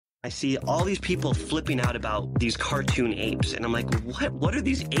I see all these people flipping out about these cartoon apes, and I'm like, what? What are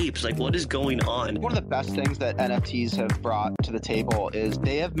these apes? Like, what is going on? One of the best things that NFTs have brought to the table is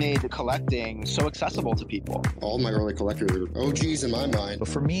they have made collecting so accessible to people. All my early collectors are OGs in my mind. But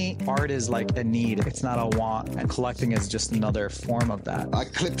for me, art is like a need. It's not a want, and collecting is just another form of that. I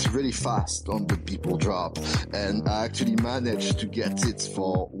clicked really fast on the People drop, and I actually managed to get it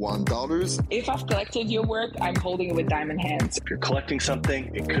for $1. If I've collected your work, I'm holding it with diamond hands. If you're collecting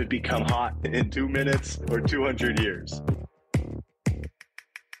something, it could become hot in 2 minutes or 200 years.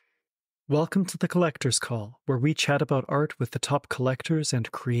 Welcome to The Collector's Call, where we chat about art with the top collectors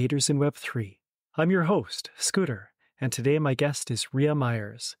and creators in Web3. I'm your host, Scooter, and today my guest is Rhea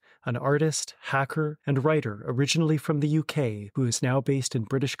Myers, an artist, hacker, and writer originally from the UK who is now based in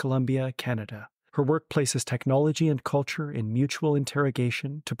British Columbia, Canada. Her work places technology and culture in mutual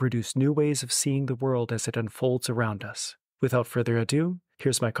interrogation to produce new ways of seeing the world as it unfolds around us. Without further ado,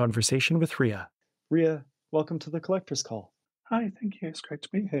 here's my conversation with Rhea. Rhea, welcome to The Collector's Call. Hi, thank you. It's great to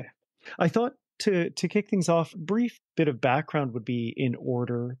be here. I thought to kick things off, a brief bit of background would be in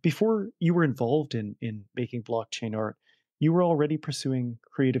order. Before you were involved in making blockchain art, you were already pursuing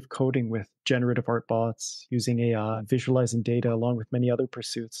creative coding with generative art bots, using AI, visualizing data, along with many other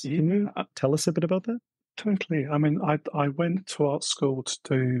pursuits. Can you tell us a bit about that? Totally. I mean, I went to art school to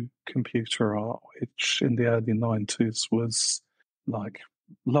do computer art, which in the early 90s was like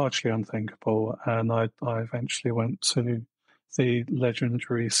largely unthinkable. And I eventually went to the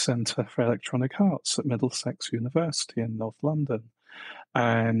legendary Centre for Electronic Arts at Middlesex University in North London.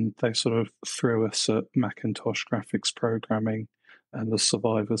 And they sort of threw us at Macintosh graphics programming, and the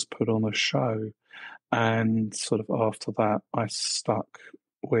survivors put on a show. And sort of after that, I stuck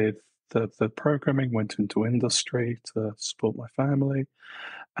with the programming, went into industry to support my family.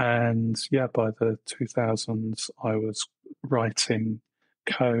 And yeah, by the 2000s, I was writing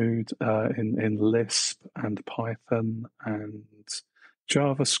code in Lisp and Python and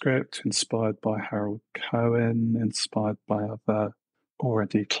JavaScript, inspired by Harold Cohen, inspired by other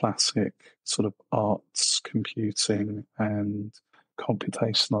already classic sort of arts, computing and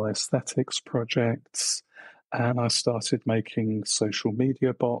computational aesthetics projects. And I started making social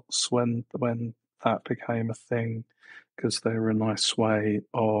media bots when that became a thing, because they were a nice way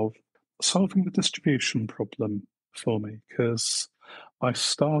of solving the distribution problem for me, because I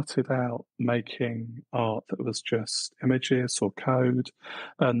started out making art that was just images or code,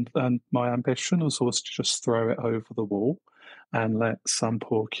 and my ambition was always to just throw it over the wall and let some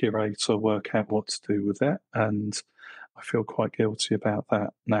poor curator work out what to do with it. And I feel quite guilty about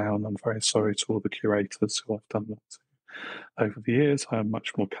that now, and I'm very sorry to all the curators who I've done that to over the years. I am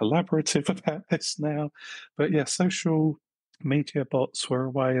much more collaborative about this now. But yeah, social media bots were a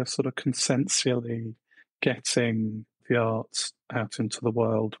way of sort of consensually getting the art out into the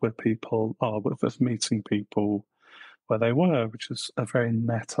world where people are, of meeting people where they were, which is a very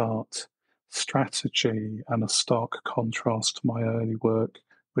net art strategy and a stark contrast to my early work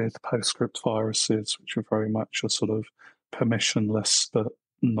with PostScript viruses, which are very much a sort of permissionless but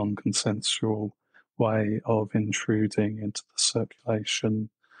non-consensual way of intruding into the circulation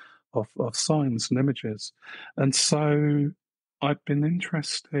of signs and images. And so I've been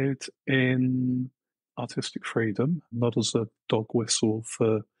interested in artistic freedom, not as a dog whistle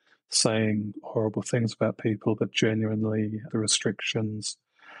for saying horrible things about people, but genuinely the restrictions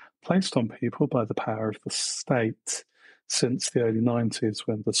placed on people by the power of the state since the early 90s,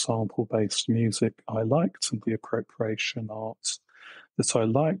 when the sample-based music I liked and the appropriation art that I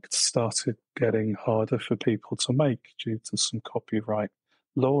liked started getting harder for people to make due to some copyright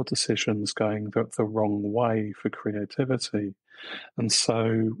law decisions going the wrong way for creativity. And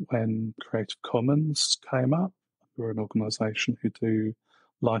so when Creative Commons came up, we're an organisation who do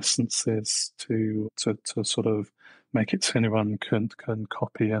licenses to sort of make it so anyone can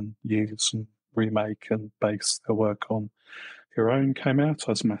copy and use and remake and base their work on your own, came out.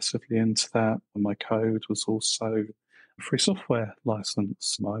 I was massively into that. And my code was also a free software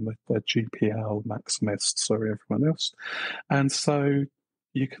license. I'm a GPL maximist, sorry everyone else. And so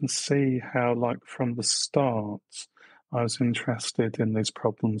you can see how, like, from the start, I was interested in these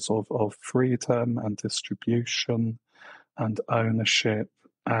problems of freedom and distribution and ownership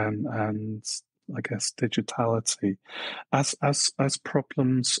and I guess digitality as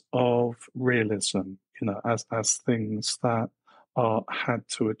problems of realism, as things that art had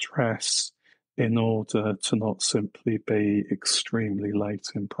to address in order to not simply be extremely late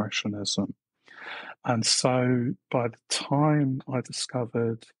impressionism. And so by the time I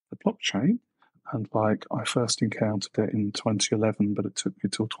discovered the blockchain, and I first encountered it in 2011, but it took me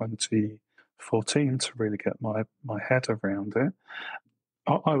till 2014 to really get my head around it.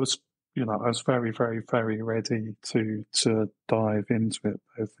 I was, I was very, very, very ready to dive into it,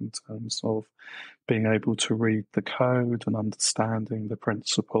 both in terms of being able to read the code and understanding the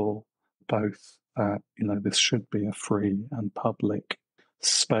principle, both that, this should be a free and public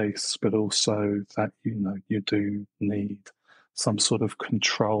space, but also that, you do need some sort of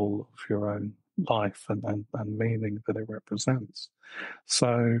control of your own life and meaning that it represents.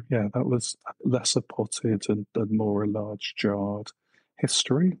 So, yeah, that was lesser potted and more a large jarred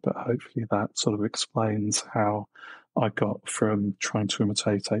history, but hopefully that sort of explains how I got from trying to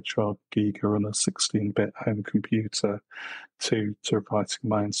imitate HR Giga on a 16-bit home computer to writing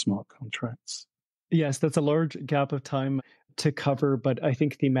my own smart contracts. Yes, that's a large gap of time to cover, but I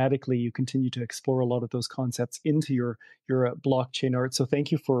think thematically you continue to explore a lot of those concepts into your blockchain art. So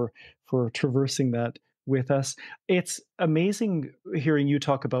thank you for traversing that with us. It's amazing hearing you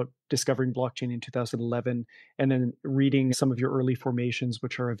talk about discovering blockchain in 2011 and then reading some of your early formations,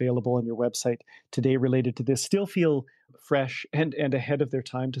 which are available on your website today related to this, still feel fresh and ahead of their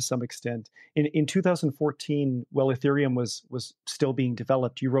time to some extent. In 2014, while Ethereum was still being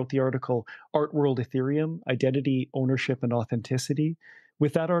developed, you wrote the article Art World Ethereum, Identity, Ownership, and Authenticity.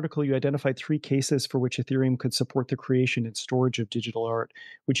 With that article, you identified 3 cases for which Ethereum could support the creation and storage of digital art,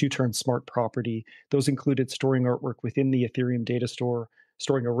 which you termed smart property. Those included storing artwork within the Ethereum data store,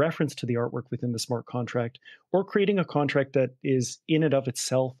 storing a reference to the artwork within the smart contract, or creating a contract that is in and of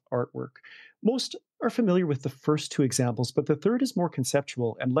itself artwork. Most are familiar with the first 2 examples, but the third is more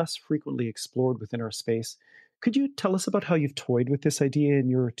conceptual and less frequently explored within our space. Could you tell us about how you've toyed with this idea in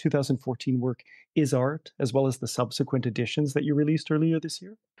your 2014 work, Is Art, as well as the subsequent editions that you released earlier this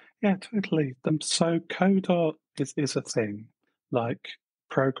year? Yeah, totally. So code art is a thing. Like,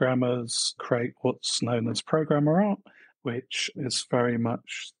 programmers create what's known as programmer art, which is very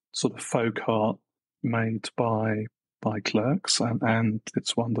much sort of folk art made by clerks, and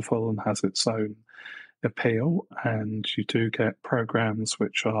it's wonderful and has its own appeal. And you do get programs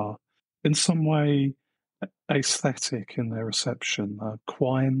which are in some way aesthetic in their reception.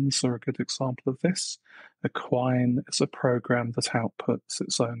 Quines are a good example of this. A Quine is a program that outputs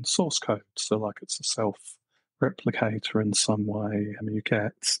its own source code, so like it's a self-replicator in some way. I mean, you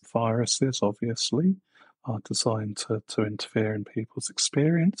get viruses, obviously, are designed to interfere in people's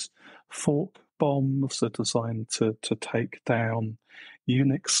experience. Fork bombs are designed to take down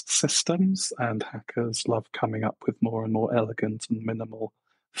Unix systems, and hackers love coming up with more and more elegant and minimal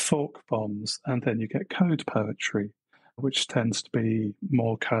fork bombs. And then you get code poetry, which tends to be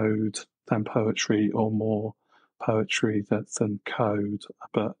more code than poetry or more poetry than code.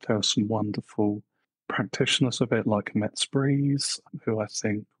 But there are some wonderful practitioners of it, like Metz Breeze, who I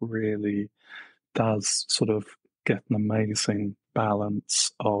think really does sort of get an amazing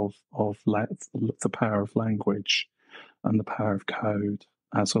balance of the power of language and the power of code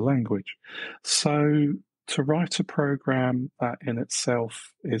as a language. So to write a program that in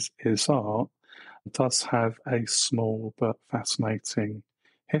itself is art does have a small but fascinating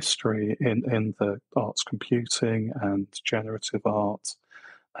history in the arts computing and generative art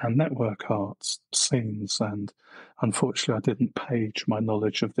and network arts scenes. And unfortunately, I didn't page my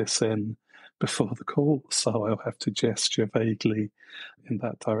knowledge of this in before the call, so I'll have to gesture vaguely in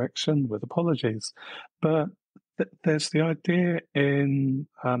that direction with apologies. But there's the idea in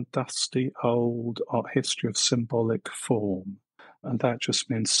dusty old art history of symbolic form, and that just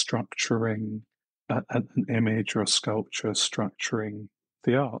means structuring an image or a sculpture, structuring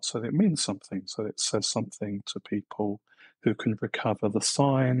the art so that it means something, so it says something to people who can recover the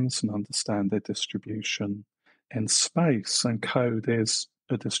signs and understand their distribution in space. And code is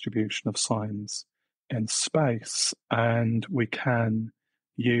a distribution of signs in space, and we can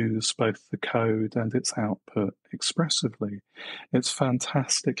use both the code and its output expressively. It's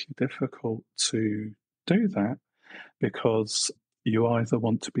fantastically difficult to do that because you either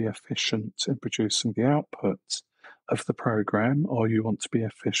want to be efficient in producing the output of the program, or you want to be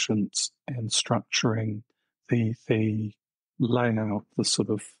efficient in structuring the layout, the sort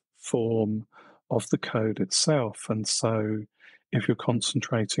of form of the code itself. And so if you're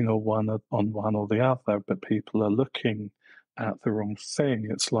concentrating on one or the other, but people are looking at the wrong thing,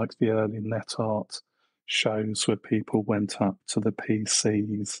 it's like the early net art shows where people went up to the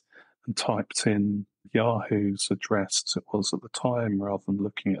PCs and typed in Yahoo's address as it was at the time rather than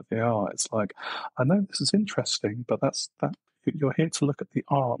looking at the art. It's like, I know this is interesting, but that you're here to look at the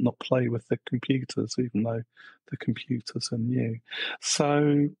art, not play with the computers, even though the computers are new.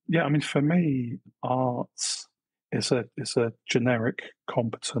 So yeah, I mean, for me, art is a generic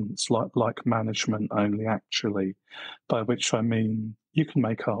competence like management only, actually, by which I mean you can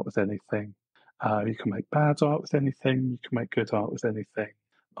make art with anything. You can make bad art with anything. You can make good art with anything.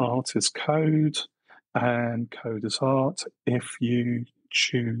 Art is code, and code is art if you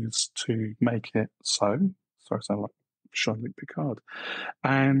choose to make it so. Sorry, I sound like Jean-Luc Picard.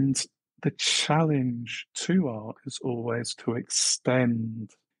 And the challenge to art is always to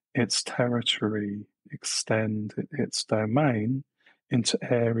extend its territory, extend its domain into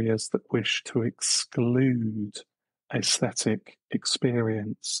areas that wish to exclude aesthetic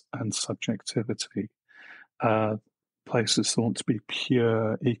experience and subjectivity. Places that want to be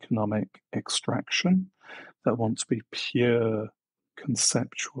pure economic extraction, that want to be pure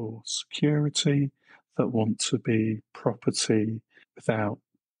conceptual security, that want to be property without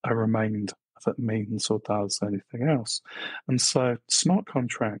a remainder that means or does anything else. And so smart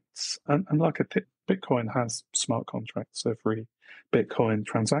contracts, and like Bitcoin has smart contracts. Every Bitcoin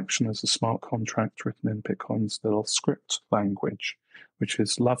transaction is a smart contract written in Bitcoin's little script language, which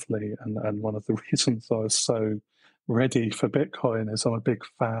is lovely. And one of the reasons I was so ready for Bitcoin is I'm a big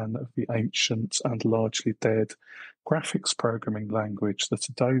fan of the ancient and largely dead graphics programming language that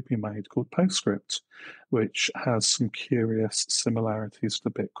Adobe made called PostScript, which has some curious similarities to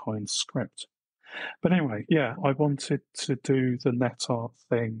Bitcoin script. But anyway, yeah, I wanted to do the net art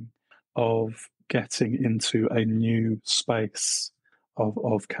thing of getting into a new space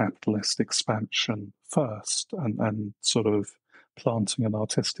of capitalist expansion first, and sort of planting an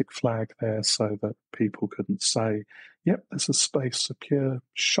artistic flag there so that people couldn't say, yep, there's a space of pure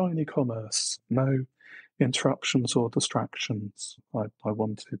shiny commerce, no interruptions or distractions. I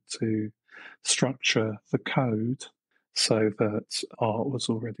wanted to structure the code so that art was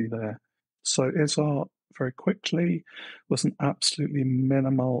already there. So is art, very quickly, was an absolutely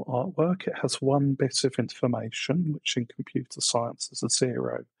minimal artwork. It has one bit of information, which in computer science is a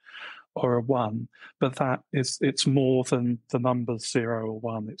 0 or a 1, but it's more than the numbers 0 or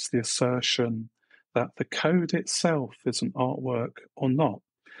 1. It's the assertion that the code itself is an artwork or not.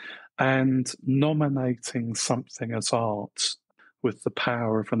 And nominating something as art with the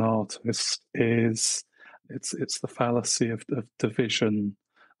power of an artist it's the fallacy of division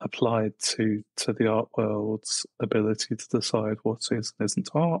applied to the art world's ability to decide what is and isn't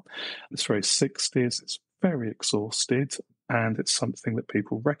art. It's very 60s, it's very exhausted, and it's something that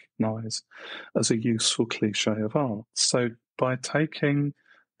people recognise as a useful cliche of art. So by taking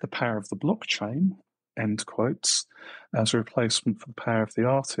the power of the blockchain, end quotes, as a replacement for the power of the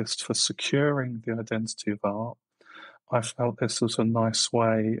artist for securing the identity of art, I felt this was a nice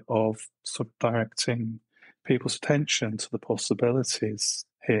way of sort of directing people's attention to the possibilities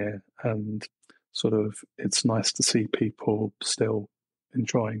here. And sort of, it's nice to see people still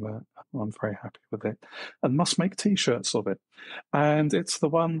enjoying that. I'm very happy with it, and must make t-shirts of it. And it's the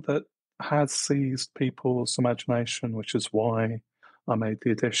one that has seized people's imagination, which is why I made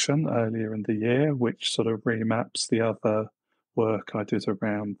the edition earlier in the year, which sort of remaps the other work I did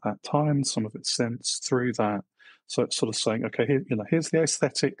around that time, some of it since, through that. So it's sort of saying, okay, here's the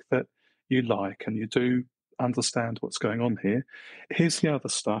aesthetic that you like, and you do understand what's going on here. Here's the other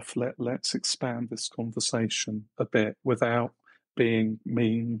stuff. Let's expand this conversation a bit without being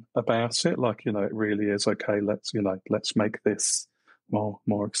mean about it. Like, it really is okay. Let's make this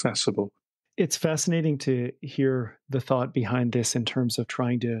more accessible. It's fascinating to hear the thought behind this in terms of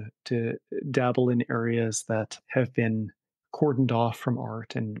trying to dabble in areas that have been cordoned off from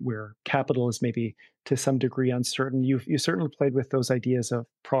art and where capital is maybe to some degree uncertain. You certainly played with those ideas of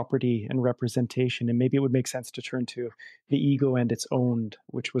property and representation, and maybe it would make sense to turn to the ego and its owned,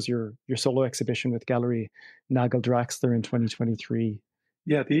 which was your solo exhibition with Gallery Nagel Draxler in 2023.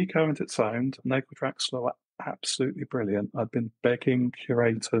 Yeah, the ego and its owned. Nagel Draxler were absolutely brilliant. I'd been begging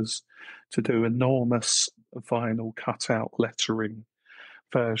curators to do enormous vinyl cutout lettering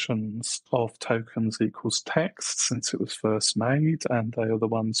versions of tokens equals text since it was first made, and they are the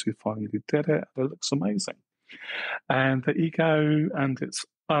ones who finally did it. It looks amazing. And the ego and its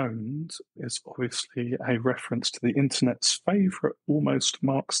owned is obviously a reference to the internet's favourite almost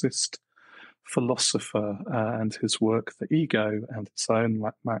Marxist philosopher and his work, The Ego and Its Own,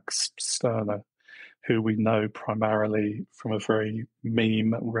 like Max Stirner, who we know primarily from a very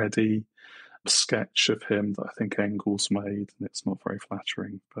meme-ready sketch of him that I think Engels made, and it's not very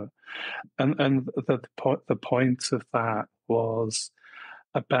flattering. But and the point of that was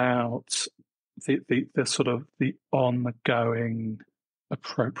about the sort of the ongoing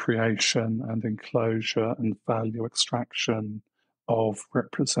appropriation and enclosure and value extraction of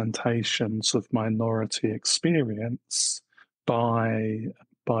representations of minority experience by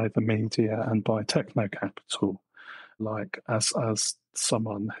the media and by techno capital. Like as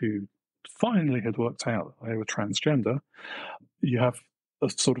someone who finally had worked out that they were transgender, you have a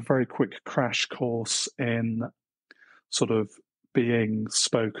sort of very quick crash course in sort of being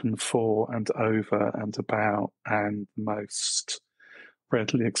spoken for and over and about, and the most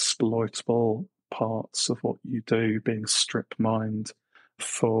readily exploitable parts of what you do being strip mined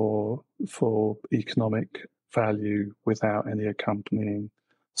for economic value without any accompanying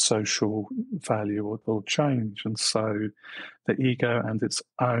social value or change. And so the ego and its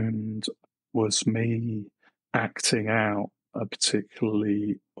owned was me acting out a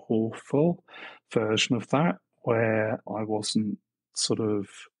particularly awful version of that, where I wasn't sort of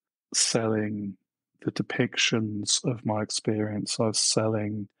selling the depictions of my experience. I was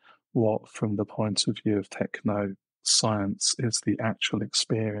selling what, from the point of view of techno science, is the actual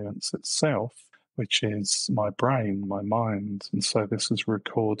experience itself, which is my brain, my mind. And so this is a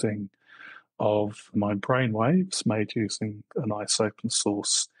recording of my brainwaves made using a nice open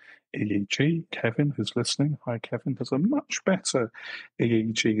source EEG. Kevin, who's listening, hi Kevin, has a much better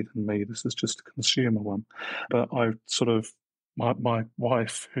EEG than me. This is just a consumer one. But I sort of, my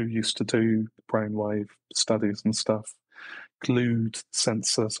wife, who used to do brainwave studies and stuff, glued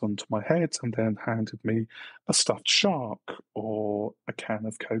sensors onto my head and then handed me a stuffed shark or a can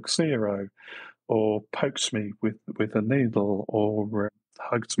of Coke Zero, or poked me with a needle, or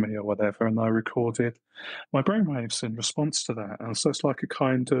hugged me or whatever, and I recorded my brainwaves in response to that. And so it's like a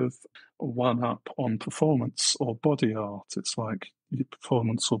kind of one-up on performance or body art. It's like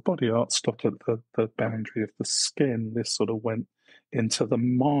performance or body art stopped at the boundary of the skin. This sort of went into the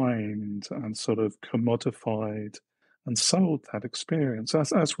mind and sort of commodified and sold that experience,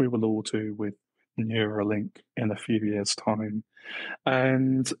 as we will all do with Neuralink in a few years' time.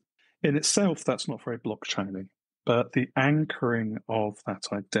 And in itself, that's not very blockchainy. But the anchoring of that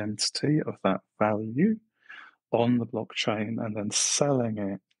identity, of that value on the blockchain and then selling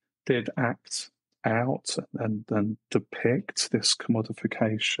it, did act out and then depict this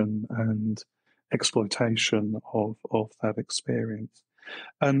commodification and exploitation of that experience.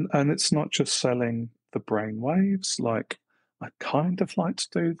 And it's not just selling the brainwaves. Like, I kind of like to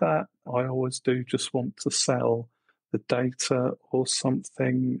do that. I always do just want to sell the data or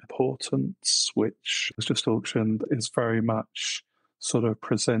something. Portents, which was just auctioned, is very much sort of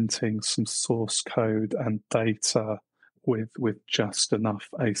presenting some source code and data with just enough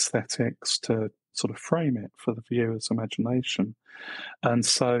aesthetics to sort of frame it for the viewer's imagination. And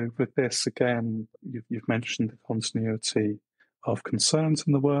so with this, again, you've mentioned the continuity of concerns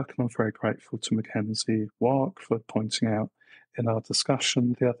in the work, and I'm very grateful to Mackenzie Wark for pointing out in our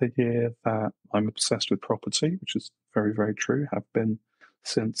discussion the other year that I'm obsessed with property, which is very, very true, have been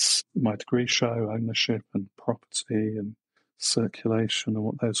since my degree show, ownership and property and circulation and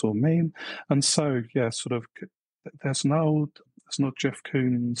what those all mean. And so, yeah, sort of, there's an old Jeff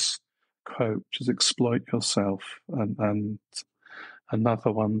Koons quote, which is exploit yourself, and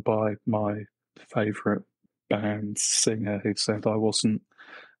another one by my favourite band singer, who said, I wasn't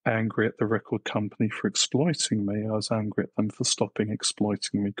angry at the record company for exploiting me, I was angry at them for stopping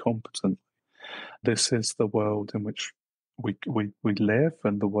exploiting me competently. This is the world in which we live,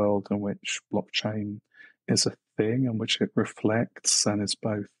 and the world in which blockchain is a thing, and which it reflects and is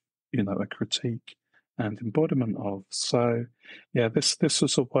both, a critique and embodiment of. So, yeah, this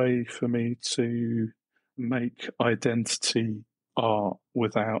was a way for me to make identity art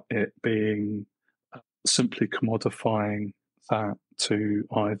without it being simply commodifying that to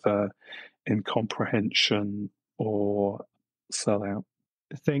either incomprehension or sell out.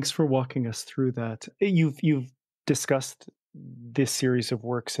 Thanks for walking us through that. You've discussed this series of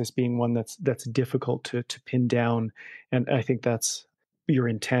works as being one that's difficult to pin down, and I think that's your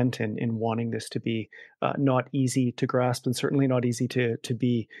intent in wanting this to be not easy to grasp, and certainly not easy to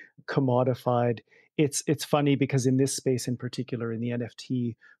be commodified. It's funny because in this space in particular, in the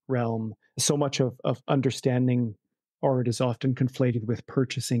NFT realm, so much of understanding art is often conflated with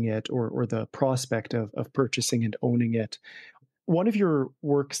purchasing it or the prospect of purchasing and owning it. One of your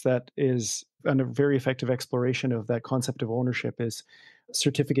works that is a very effective exploration of that concept of ownership is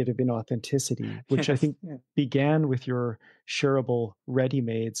Certificate of Inauthenticity, which I think began with your shareable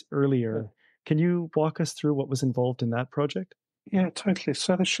ready-mades earlier. Can you walk us through what was involved in that project? Yeah, totally.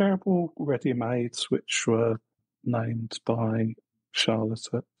 So the shareable ready-mades, which were named by Charlotte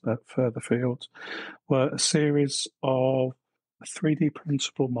at Furtherfield, were a series of 3D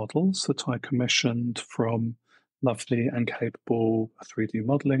printable models that I commissioned from lovely and capable 3D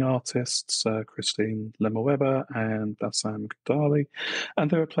modelling artists, Christine Lemmer-Webber and Bassam Gdali,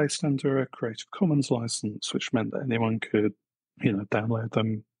 and they were placed under a Creative Commons license, which meant that anyone could, download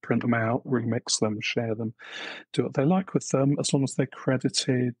them, print them out, remix them, share them, do what they like with them, as long as they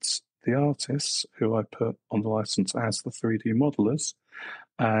credited the artists, who I put on the license as the 3D modelers,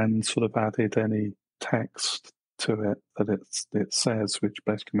 and sort of added any text to it that it says, which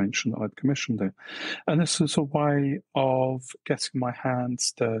basically mentioned that I'd commissioned it. And this is a way of getting my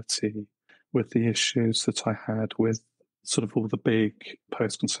hands dirty with the issues that I had with sort of all the big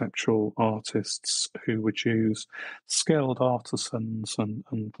post-conceptual artists who would use skilled artisans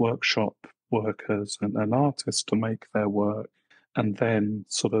and workshop workers and artists to make their work and then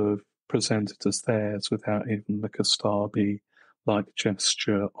sort of present it as theirs without even the Kastabi-like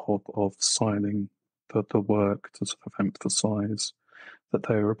gesture of signing the work to sort of emphasize that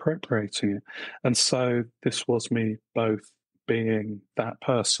they were appropriating it. And so this was me both being that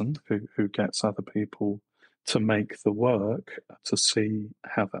person who gets other people to make the work, to see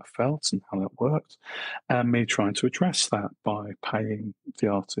how that felt and how that worked, and me trying to address that by paying the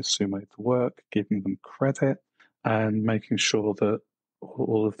artists who made the work, giving them credit, and making sure that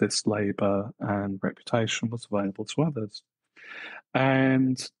all of this labour and reputation was available to others.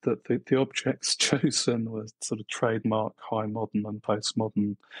 And that the objects chosen were sort of trademark high modern and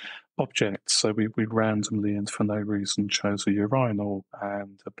postmodern objects. So we randomly and for no reason chose a urinal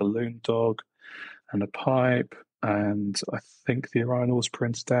and a balloon dog and a pipe. And I think the urinal was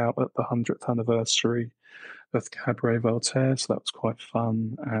printed out at the 100th anniversary of Cabaret Voltaire, so that was quite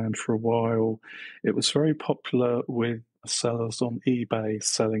fun. And for a while, it was very popular with sellers on eBay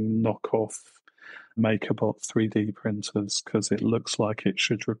selling knockoff MakerBot 3D printers because it looks like it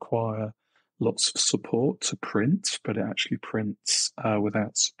should require lots of support to print, but it actually prints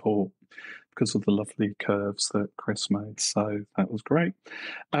without support because of the lovely curves that Chris made. So that was great.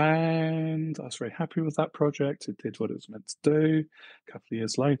 And I was very happy with that project. It did what it was meant to do. A couple of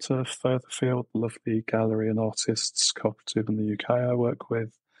years later, further afield, the lovely gallery and artists cooperative in the UK I work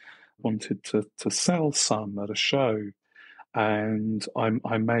with wanted to sell some at a show. And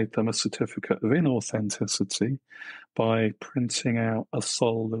I made them a certificate of inauthenticity by printing out a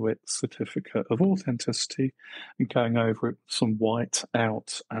Sol LeWitt certificate of authenticity and going over it with some white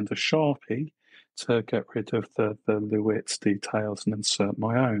out and a Sharpie to get rid of the LeWitt details and insert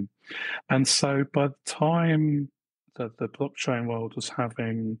my own. And so by the time that the blockchain world was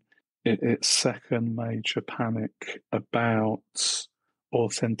having its second major panic about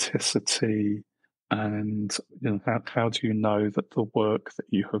authenticity and how do you know that the work that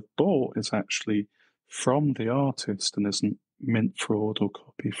you have bought is actually from the artist and isn't mint fraud or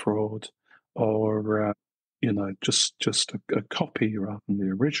copy fraud or just a copy rather than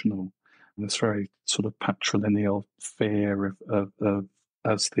the original. And this very sort of patrilineal fear of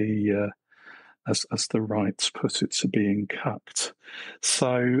as the rights put it, to being cucked.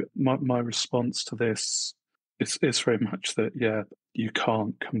 So my response to this is very much that you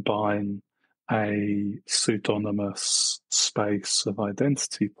can't combine a pseudonymous space of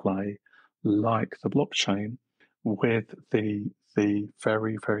identity play like the blockchain with the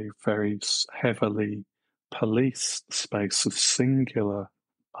very, very, very heavily policed space of singular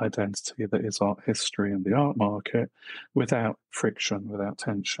identity that is art history and the art market without friction, without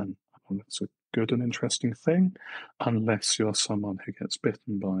tension. And it's a good and interesting thing, unless you're someone who gets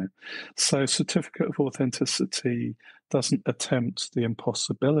bitten by it. So Certificate of Authenticity doesn't attempt the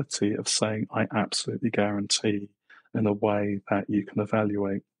impossibility of saying, I absolutely guarantee in a way that you can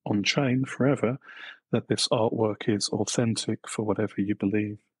evaluate on-chain forever that this artwork is authentic for whatever you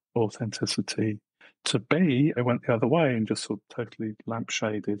believe authenticity to be. I went the other way and just sort of totally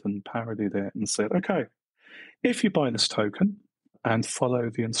lampshaded and parodied it and said, okay, if you buy this token and follow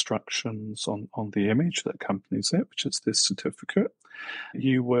the instructions on the image that accompanies it, which is this certificate,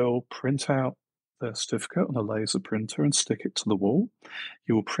 you will print out the certificate on a laser printer and stick it to the wall.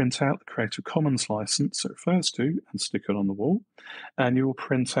 You will print out the Creative Commons license it refers to and stick it on the wall. And you will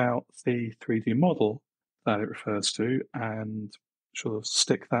print out the 3D model that it refers to and sort of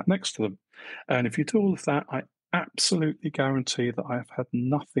stick that next to them. And if you do all of that, I absolutely guarantee that I have had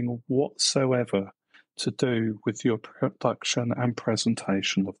nothing whatsoever to do with your production and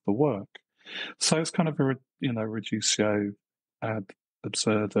presentation of the work. So it's kind of a, reductio ad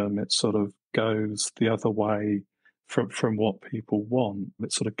absurdum. It sort of goes the other way from what people want.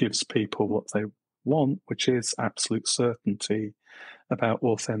 It sort of gives people what they want, which is absolute certainty about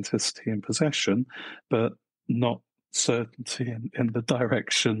authenticity and possession, but not certainty in the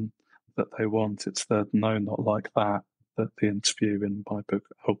direction that they want. It's the no, not like that the interview in my book.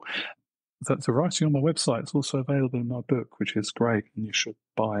 The writing on my website is also available in my book, which is great, and you should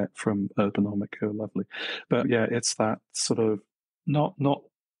buy it from Urbanomic, who are lovely. But yeah, it's that sort of not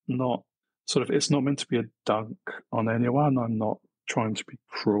sort of, it's not meant to be a dunk on anyone. I'm not trying to be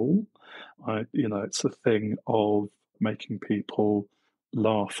cruel. It's a thing of making people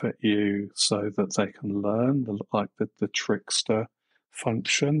laugh at you so that they can learn, like the trickster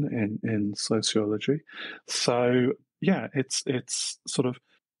function in sociology. So yeah, it's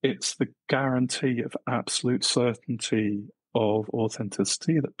the guarantee of absolute certainty of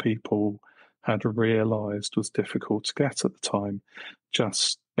authenticity that people had realized was difficult to get at the time,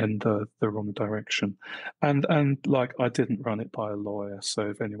 just in the wrong direction. And like, I didn't run it by a lawyer, so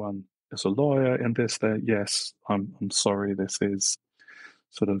if anyone is a lawyer in this, there, yes, I'm sorry, this is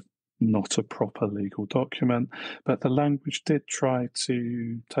sort of not a proper legal document, but the language did try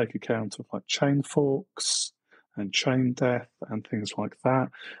to take account of like chain forks and chain death and things like that.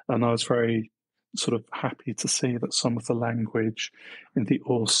 And I was very sort of happy to see that some of the language in the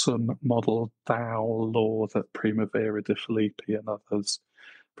awesome model DAO law that Primavera de Filippi and others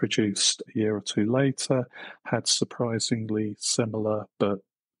produced a year or two later had surprisingly similar but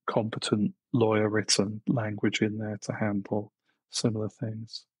competent lawyer-written language in there to handle similar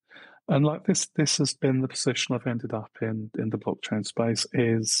things. And like this has been the position I've ended up in the blockchain space,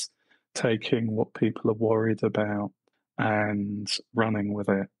 is taking what people are worried about and running with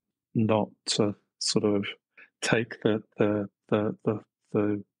it, not to sort of take the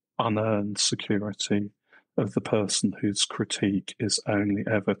unearned security of the person whose critique is only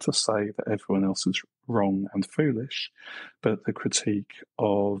ever to say that everyone else is wrong and foolish, but the critique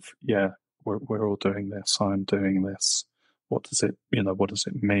of, yeah, we're all doing this, I'm doing this. What does it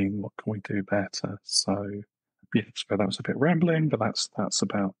mean? What can we do better? So, yeah, so that was a bit rambling, but that's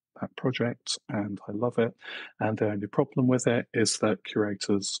about that project, and I love it. And the only problem with it is that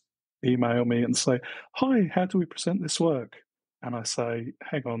curators email me and say, "Hi, how do we present this work?" And I say,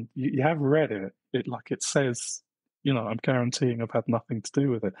 "Hang on, you have read it. It says, I'm guaranteeing I've had nothing to do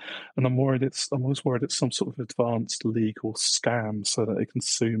with it." And I'm always worried it's some sort of advanced legal scam so that they can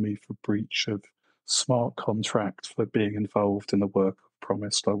sue me for breach of smart contract for being involved in the work I've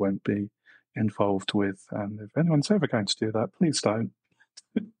promised I won't be involved with. And if anyone's ever going to do that, please don't.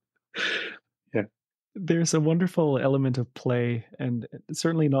 Yeah. There's a wonderful element of play, and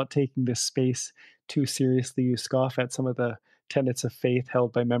certainly not taking this space too seriously. You scoff at some of the tenets of faith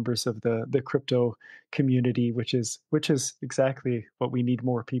held by members of the crypto community, which is exactly what we need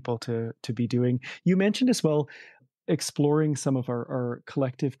more people to be doing. You mentioned as well exploring some of our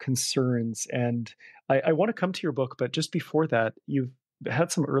collective concerns, and I want to come to your book, but just before that, you've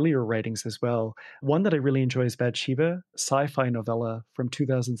had some earlier writings as well. One that I really enjoy is Shibe, sci-fi novella from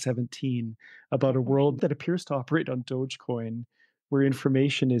 2017 about a world that appears to operate on Dogecoin, where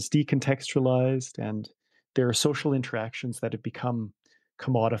information is decontextualized and there are social interactions that have become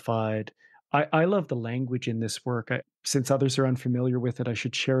commodified. I love the language in this work. Since others are unfamiliar with it, I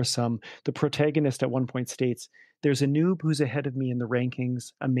should share some. The protagonist at one point states, "There's a noob who's ahead of me in the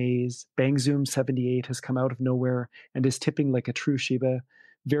rankings, a maze. Bangzoom 78 has come out of nowhere and is tipping like a true Shibe.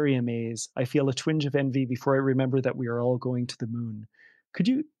 Very amazed. I feel a twinge of envy before I remember that we are all going to the moon." Could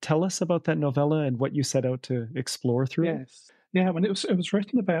you tell us about that novella and what you set out to explore through it? Yes. Yeah, when it was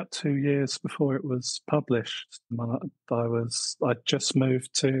written about 2 years before it was published. I just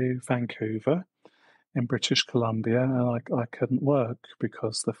moved to Vancouver in British Columbia, and I couldn't work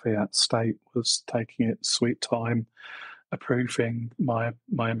because the Fiat state was taking its sweet time approving my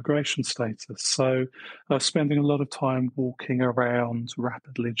immigration status. So I was spending a lot of time walking around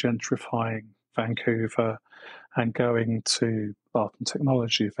rapidly gentrifying Vancouver and going to art and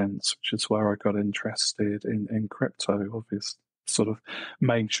technology events, which is where I got interested in crypto, obviously, sort of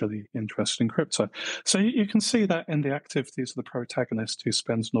majorly interested in crypto. So you can see that in the activities of the protagonist, who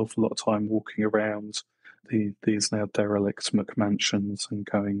spends an awful lot of time walking around these now derelict McMansions and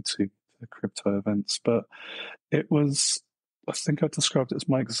going to the crypto events. But it was, I think I described it as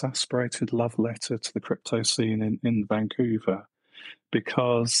my exasperated love letter to the crypto scene in Vancouver,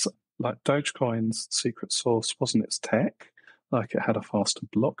 because like Dogecoin's secret sauce wasn't its tech. Like, it had a faster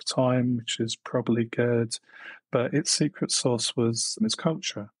block time, which is probably good, but its secret sauce was its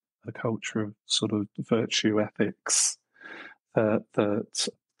culture, the culture of sort of virtue ethics that the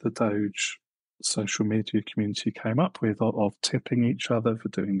Doge social media community came up with, of tipping each other for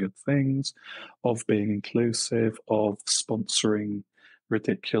doing good things, of being inclusive, of sponsoring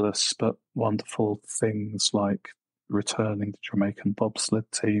ridiculous but wonderful things like returning the Jamaican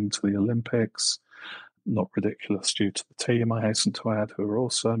bobsled team to the Olympics. Not ridiculous due to the team, I hasten to add, who are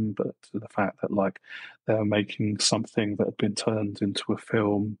awesome, but to the fact that like they're making something that had been turned into a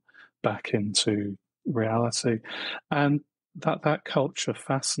film back into reality. And that culture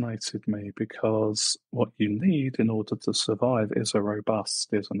fascinated me, because what you need in order to survive is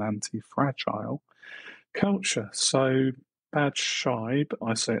an anti-fragile culture. So bad Shibe,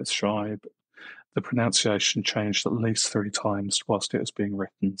 I say it's Shibe, the pronunciation changed at least 3 times whilst it was being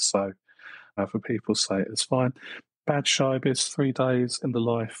written, so other people say it's fine. Bad Shibe is 3 days in the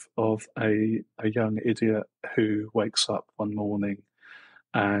life of a young idiot who wakes up one morning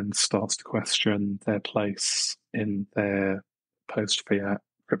and starts to question their place in their post-fiat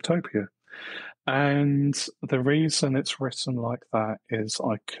cryptopia. And the reason it's written like that is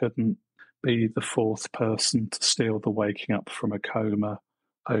I couldn't be the fourth person to steal the waking up from a coma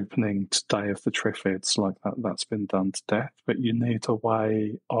opening to Day of the Triffids. Like that's been done to death. But you need a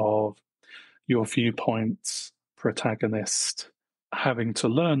way of your viewpoint protagonist having to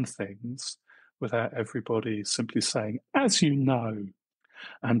learn things without everybody simply saying, as you know.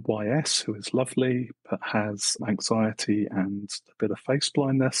 And YS, who is lovely but has anxiety and a bit of face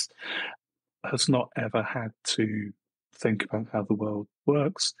blindness, has not ever had to think about how the world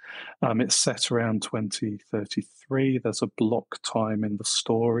works. It's set around 2033. There's a block time in the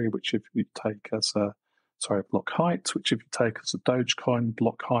story, which if you take as a block height, which if you take as a Dogecoin,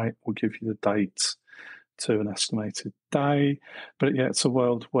 block height will give you the date to an estimated day. But yeah, it's a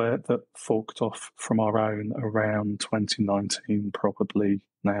world that forked off from our own around 2019, probably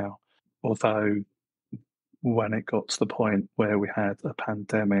now. Although when it got to the point where we had a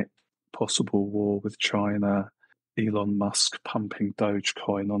pandemic, possible war with China, Elon Musk pumping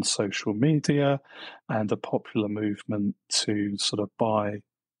Dogecoin on social media, and a popular movement to sort of buy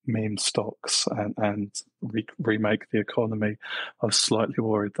meme stocks and remake the economy, I was slightly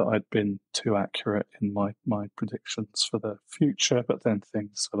worried that I'd been too accurate in my predictions for the future, but then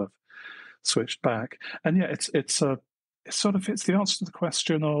things sort of switched back. And yeah, it's the answer to the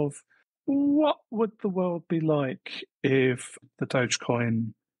question of what would the world be like if the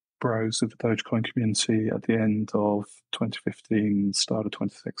Dogecoin bros of the Dogecoin community at the end of 2015, start of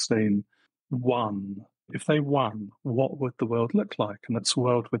 2016, won. If they won, what would the world look like? And it's a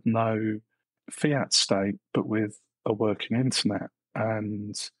world with no fiat state, but with a working internet,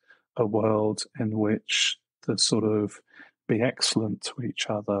 and a world in which the sort of be excellent to each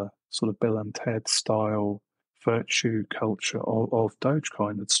other, sort of Bill and Ted style virtue culture of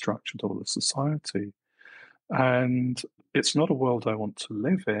Dogecoin had structured all of society. And it's not a world I want to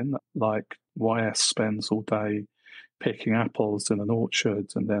live in. Like YS spends all day picking apples in an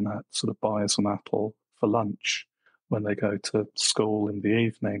orchard and then sort of buys an apple for lunch when they go to school in the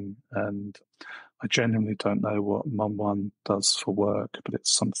evening. And I genuinely don't know what Mum One does for work, but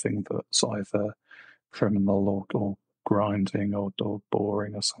it's something that's either criminal or grinding or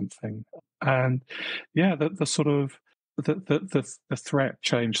boring or something. And yeah, the sort of the threat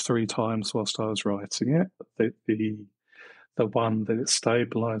changed 3 times whilst I was writing it. The one that it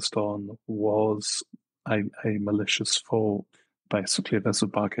stabilized on was a malicious fork. Basically, there's a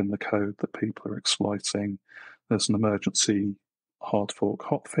bug in the code that people are exploiting. There's an emergency hard fork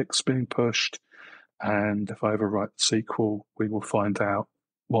hotfix being pushed, and if I ever write the sequel, we will find out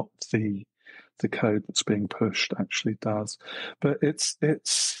what the code that's being pushed actually does. But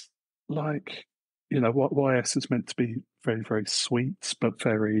it's like, what YS is meant to be very, very sweet, but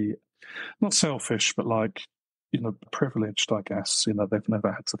very not selfish, but like, privileged, I guess. They've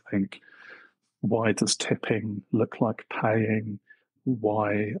never had to think, why does tipping look like paying?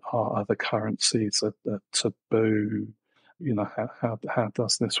 Why are other currencies a taboo? How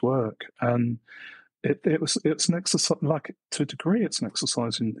does this work? And it's an exercise, like, to a degree, it's an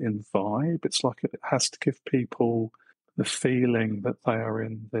exercise in vibe. It's like it has to give people the feeling that they are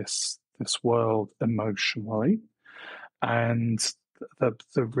in this world emotionally, and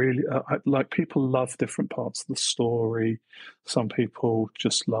the really like, people love different parts of the story. Some people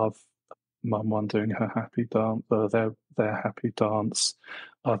just love Mum One doing her happy dance, their happy dance.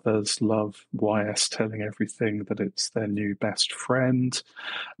 Others love YS telling everything that it's their new best friend.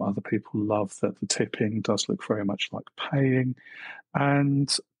 Other people love that the tipping does look very much like paying,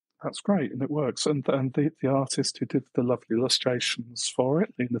 and that's great, and it works. And the artist who did the lovely illustrations for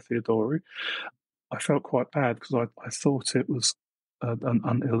it, Lena Theodori, I felt quite bad because I thought it was an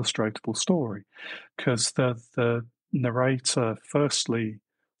unillustratable story, because the narrator, firstly,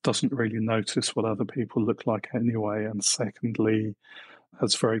 doesn't really notice what other people look like anyway, and secondly,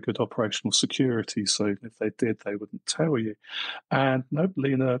 has very good operational security, so even if they did, they wouldn't tell you. And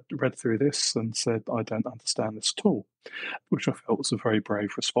Lena read through this and said, I don't understand this at all, which I felt was a very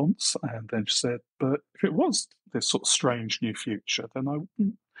brave response. And then she said, but if it was this sort of strange new future, then I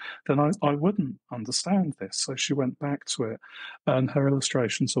wouldn't understand this. So she went back to it, and her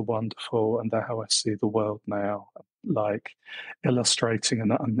illustrations are wonderful, and they're how I see the world now. Like, illustrating an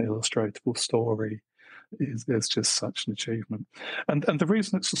unillustratable story is just such an achievement. And the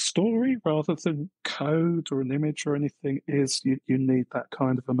reason it's a story rather than code or an image or anything is you need that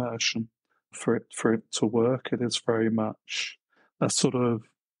kind of immersion for it to work. It is very much a sort of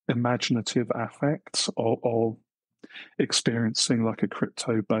imaginative affect of experiencing like a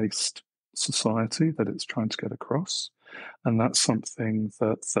crypto-based society that it's trying to get across. And that's something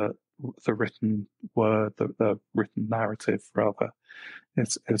that the written word, the written narrative rather,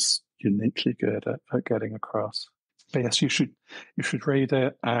 is uniquely good at getting across. But yes, you should read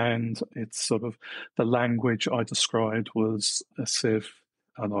it, and it's sort of the language I described was as if,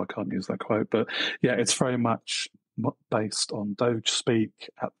 I know I can't use that quote, but yeah, it's very much based on Doge speak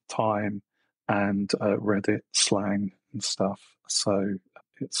at the time and Reddit slang and stuff. So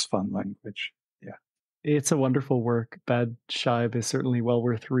it's fun language. Yeah, It's a wonderful work. Bad Shibe is certainly well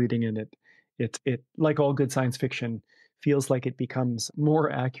worth reading, and it like all good science fiction feels like it becomes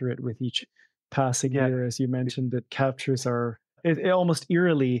more accurate with each passing year. As you mentioned, it captures it almost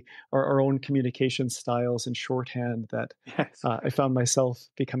eerily our own communication styles and shorthand that I found myself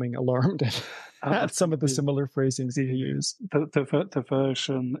becoming alarmed at some of the similar phrasings you use. The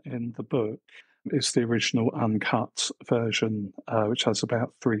version in the book is the original uncut version, which has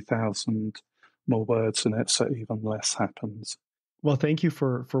about 3,000 more words in it, so even less happens. Well, thank you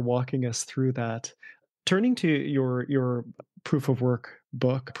for walking us through that. Turning to your proof of work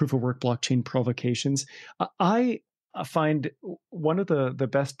book, Proof of Work Blockchain Provocations, I find one of the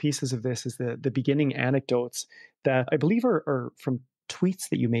best pieces of this is the beginning anecdotes that I believe are from tweets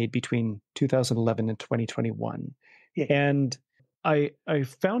that you made between 2011 and 2021. Yeah. And I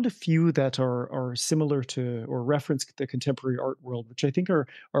found a few that are similar to or reference the contemporary art world, which I think are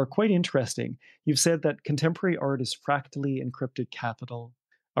quite interesting. You've said that contemporary art is fractally encrypted capital,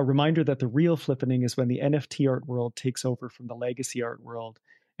 a reminder that the real flippening is when the NFT art world takes over from the legacy art world,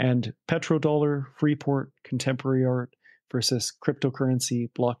 and petrodollar, Freeport, contemporary art versus cryptocurrency,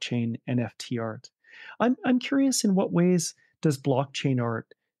 blockchain, NFT art. I'm curious, in what ways does blockchain art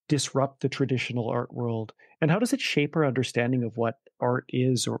disrupt the traditional art world, and how does it shape our understanding of what art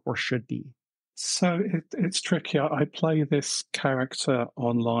is or should be? So it's tricky. I play this character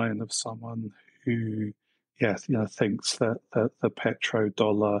online of someone who, thinks that the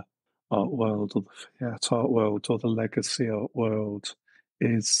petrodollar art world or the fiat art world or the legacy art world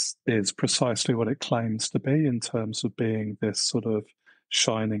is precisely what it claims to be, in terms of being this sort of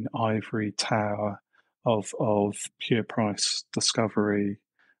shining ivory tower of pure price discovery,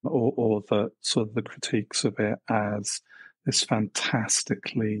 or the sort of the critiques of it as this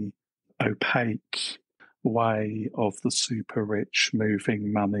fantastically opaque way of the super rich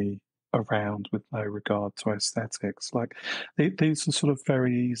moving money around with no regard to aesthetics. Like, these are sort of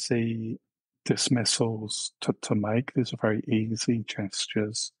very easy dismissals to make. These are very easy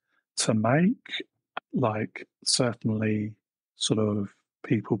gestures to make. Like, certainly sort of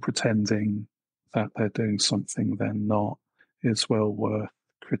people pretending that they're doing something they're not is well worth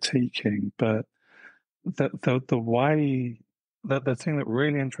critiquing. But the way that the thing that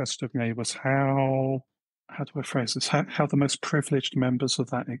really interested me was how do I phrase this? How the most privileged members of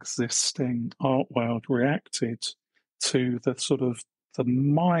that existing art world reacted to the sort of the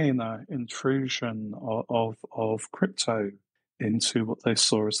minor intrusion of crypto into what they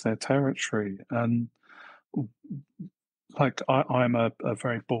saw as their territory. And like, I'm a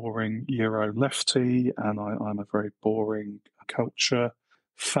very boring Euro lefty, and I'm a very boring culture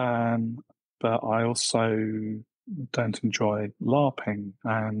fan, but I also don't enjoy LARPing.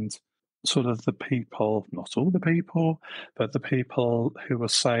 And sort of the people, not all the people, but the people who were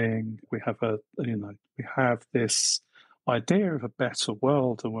saying we have this idea of a better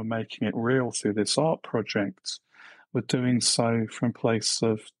world and we're making it real through this art project, were doing so from a place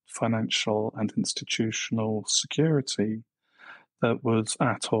of financial and institutional security that was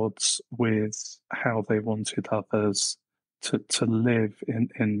at odds with how they wanted others to live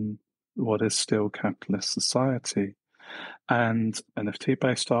in what is still capitalist society. And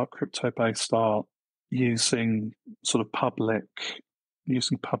NFT-based art, crypto-based art, using public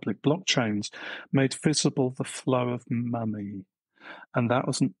blockchains, made visible the flow of money. And that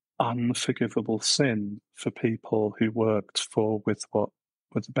was an unforgivable sin for people who worked with what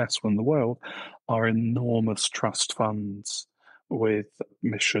were the best one in the world, are enormous trust funds with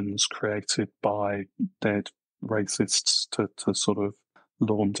missions created by dead racists to sort of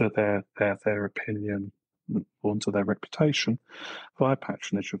launder their opinion, launder their reputation via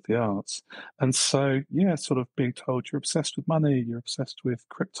patronage of the arts. And so, sort of being told you're obsessed with money, you're obsessed with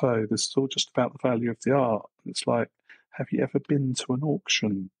crypto, this is all just about the value of the art. It's like, have you ever been to an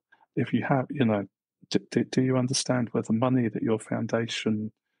auction? If you have, do you understand where the money that your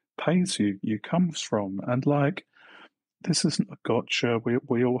foundation pays you comes from? And like, this isn't a gotcha.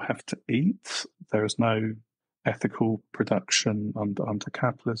 We all have to eat. There is no ethical production under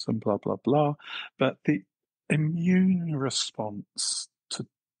capitalism, blah, blah, blah. But the immune response to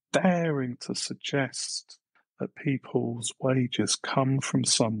daring to suggest that people's wages come from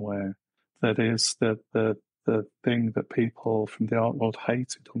somewhere that is the thing that people from the art world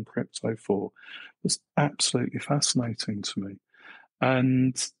hated on crypto for was absolutely fascinating to me.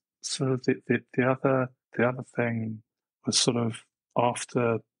 And sort of the other thing was sort of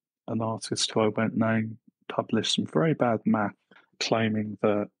after an artist who I won't name published some very bad math claiming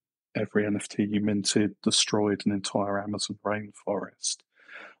that every NFT you minted destroyed an entire Amazon rainforest.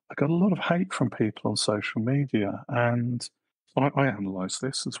 I got a lot of hate from people on social media, and I analysed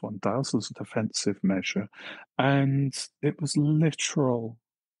this as one does, as a defensive measure, and it was literal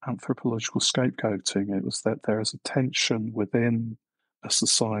anthropological scapegoating. It was that there is a tension within a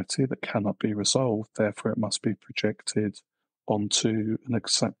society that cannot be resolved, therefore it must be projected onto an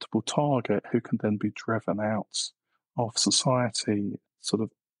acceptable target who can then be driven out of society, sort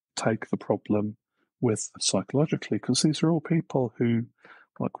of take the problem with psychologically, because these are all people who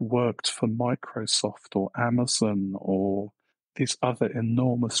like worked for Microsoft or Amazon or these other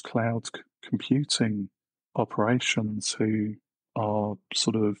enormous cloud computing operations who are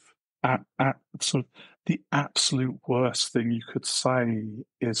sort of sort of the absolute worst thing you could say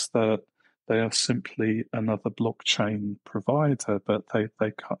is that they are simply another blockchain provider, but they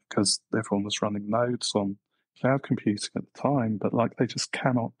because everyone was running nodes on cloud computing at the time, but like they just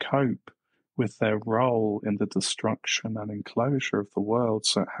cannot cope with their role in the destruction and enclosure of the world,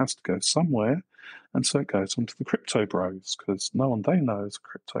 so it has to go somewhere, and so it goes onto the crypto bros because no one they know is a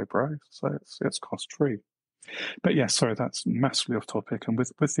crypto bro, so it's cost free. But yeah, sorry, that's massively off topic. And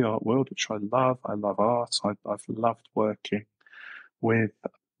with the art world, which I love art. I've loved working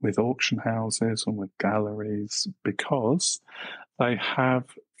with auction houses and with galleries because they have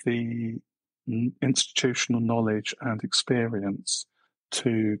the institutional knowledge and experience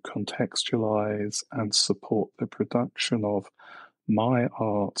to contextualize and support the production of my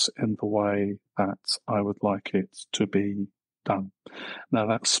art in the way that I would like it to be done. Now,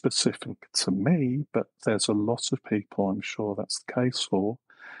 that's specific to me, but there's a lot of people I'm sure that's the case for.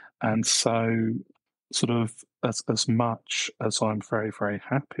 And so, sort of, as much as I'm very, very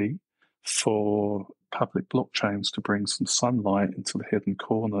happy for public blockchains to bring some sunlight into the hidden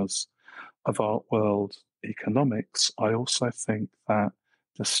corners of art world economics, I also think that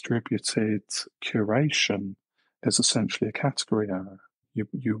distributed curation is essentially a category error.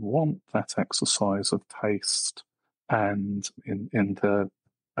 You want that exercise of taste and in the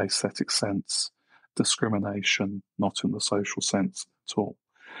aesthetic sense, discrimination, not in the social sense at all.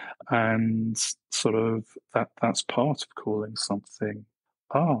 And sort of that's part of calling something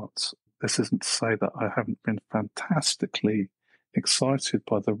art. This isn't to say that I haven't been fantastically excited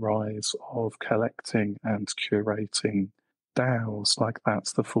by the rise of collecting and curating DAOs. Like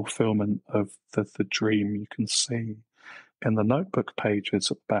that's the fulfillment of the dream you can see in the notebook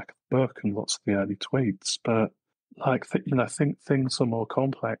pages at the back of the book and lots of the early tweets. But like, I think things are more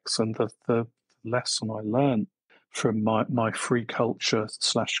complex, and the lesson I learned from my free culture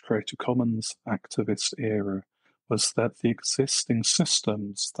 / Creative Commons activist era was that the existing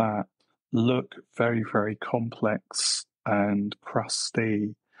systems that look very, very complex and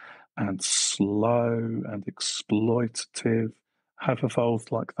crusty and slow and exploitative have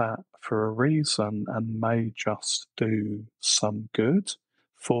evolved like that for a reason and may just do some good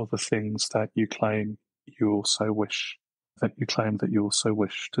for the things that you claim that you also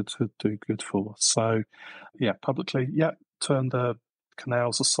wish to do good for. So, yeah, publicly, turn the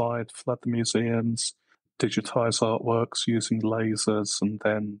canals aside, flood the museums, digitize artworks using lasers, and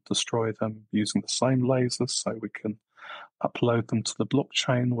then destroy them using the same lasers so we can upload them to the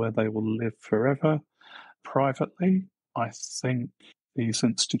blockchain where they will live forever. Privately, I think these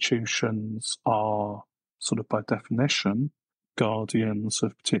institutions are sort of by definition guardians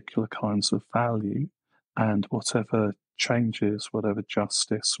of particular kinds of value, and whatever changes, whatever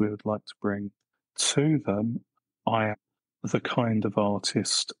justice we would like to bring to them, I am the kind of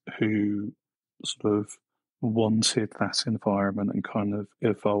artist who sort of wanted that environment and kind of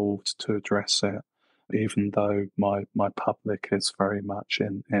evolved to address it, even though my public is very much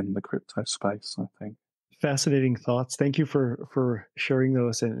in the crypto space, I think. Fascinating thoughts. Thank you for sharing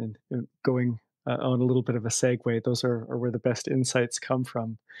those and going on a little bit of a segue. Those are where the best insights come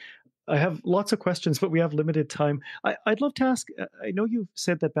from. I have lots of questions, but we have limited time. I'd love to ask, I know you've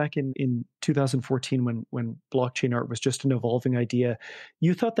said that back in 2014 when blockchain art was just an evolving idea,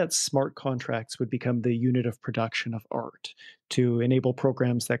 you thought that smart contracts would become the unit of production of art to enable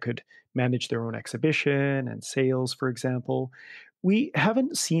programs that could manage their own exhibition and sales, for example. We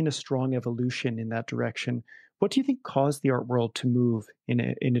haven't seen a strong evolution in that direction. What do you think caused the art world to move in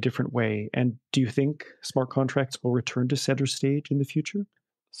a different way? And do you think smart contracts will return to center stage in the future?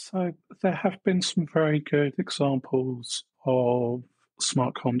 So there have been some very good examples of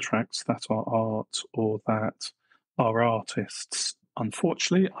smart contracts that are art or that are artists.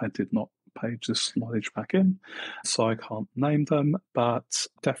 Unfortunately, I did not page this knowledge back in, so I can't name them, but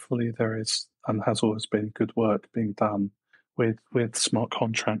definitely there is and has always been good work being done with smart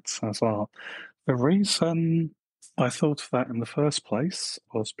contracts as art. The reason I thought of that in the first place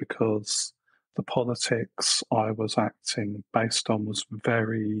was because the politics I was acting based on was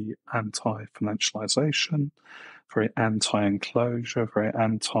very anti-financialization, very anti-enclosure, very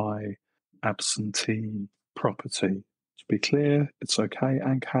anti-absentee property. To be clear, it's okay,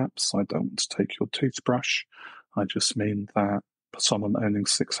 ANCAPs. I don't want to take your toothbrush. I just mean that someone owning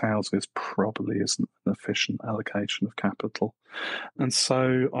 6 houses probably isn't an efficient allocation of capital. And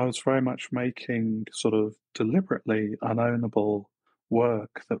so I was very much making sort of deliberately unownable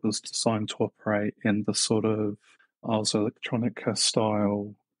work that was designed to operate in the sort of Ars Electronica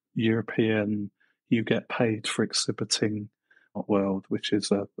style European, you get paid for exhibiting world, which is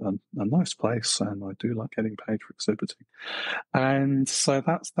a nice place, and I do like getting paid for exhibiting. And so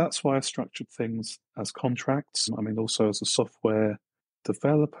that's why I structured things as contracts. I mean, also as a software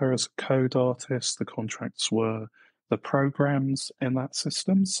developer, as a code artist, the contracts were the programs in that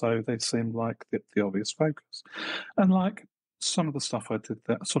system, so they seemed like the obvious focus. And like some of the stuff I did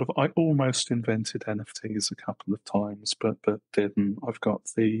there, sort of, I almost invented NFTs a couple of times, but didn't. I've got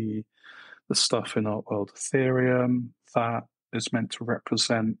the stuff in Art World Ethereum that is meant to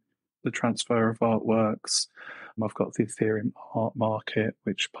represent the transfer of artworks. I've got the Ethereum art market,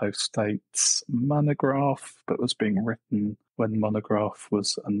 which postdates Monograph, but was being written when Monograph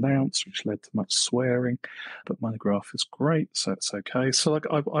was announced, which led to much swearing. But Monograph is great, so it's okay. So like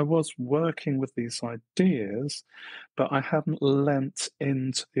I was working with these ideas, but I hadn't lent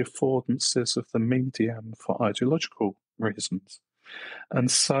into the affordances of the medium for ideological reasons.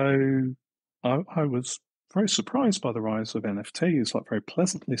 And so I was very surprised by the rise of NFTs, like very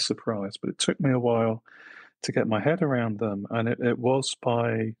pleasantly surprised, but it took me a while to get my head around them. And it was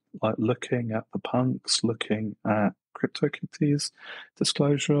by like looking at the punks, looking at CryptoKitties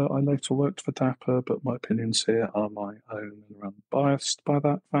disclosure. I later worked for Dapper, but my opinions here are my own and are unbiased by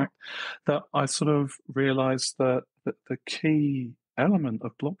that fact, that I sort of realized that the key element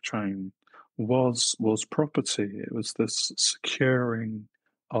of blockchain was property. It was this securing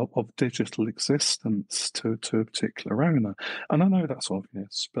of digital existence to a particular owner. And I know that's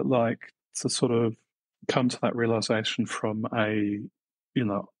obvious, but like to sort of come to that realization from a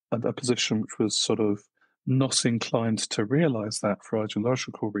position which was sort of not inclined to realize that for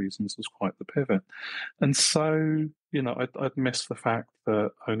ideological reasons was quite the pivot. And so, I'd missed the fact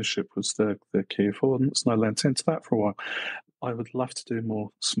that ownership was the key affordance, and I lent into that for a while. I would love to do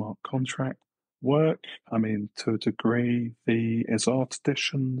more smart contract work. I mean, to a degree, the art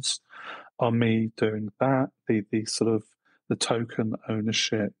editions are me doing that. The sort of the token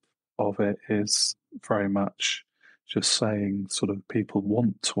ownership of it is very much just saying sort of people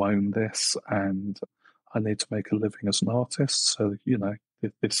want to own this and I need to make a living as an artist. So,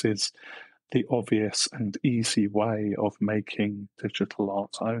 this is the obvious and easy way of making digital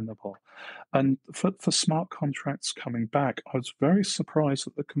art ownable. And for smart contracts coming back, I was very surprised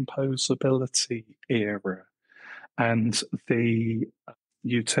at the composability era and the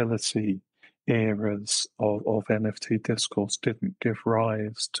utility eras of NFT discourse didn't give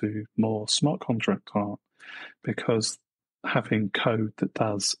rise to more smart contract art, because having code that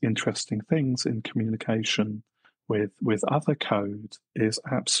does interesting things in communication with other code is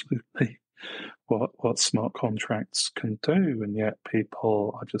absolutely what smart contracts can do. And yet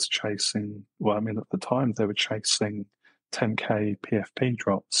people are just chasing, well, I mean, at the time they were chasing 10k PFP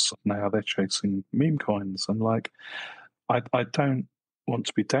drops. Now they're chasing meme coins. And like, I don't want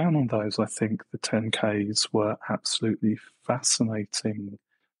to be down on those. I think the 10Ks were absolutely fascinating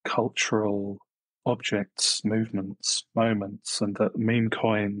cultural objects, movements, moments, and that meme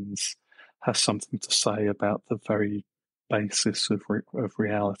coins has something to say about the very basis of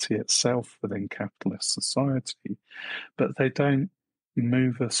reality itself within capitalist society. But they don't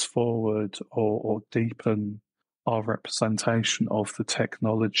move us forward or deepen our representation of the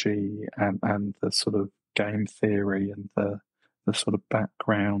technology and the sort of game theory and the sort of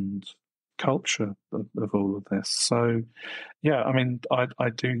background culture of all of this. So, yeah, I mean, I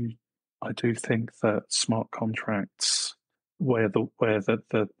do think that smart contracts, where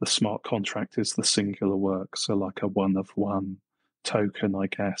the smart contract is the singular work, so like a one of one token, I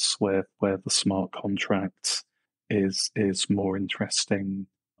guess, where the smart contract is more interesting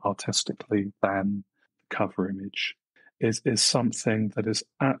artistically than the cover image, is something that is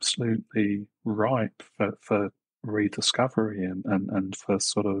absolutely ripe for rediscovery and for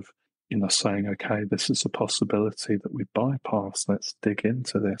sort of, saying, okay, this is a possibility that we bypass. Let's dig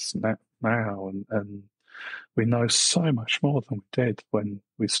into this now. And we know so much more than we did when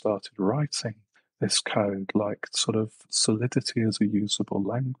we started writing this code, like sort of Solidity as a usable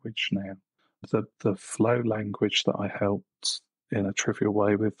language now. The flow language that I helped in a trivial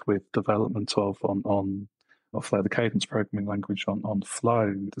way with development of on Flow, the cadence programming language on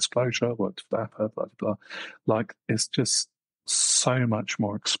Flow, Disclosure, worked for Dapper, blah, blah, blah. Like, it's just so much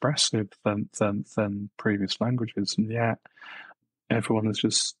more expressive than previous languages. And yet everyone is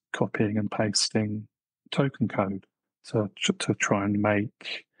just copying and pasting token code to try and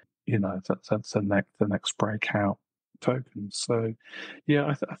make, the next breakout tokens. So,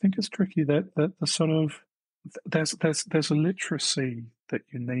 yeah, I think it's tricky that the sort of there's a literacy that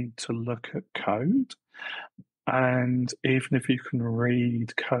you need to look at code, and even if you can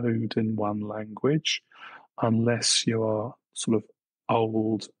read code in one language, unless you are sort of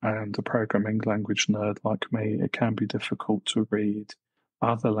old and a programming language nerd like me, it can be difficult to read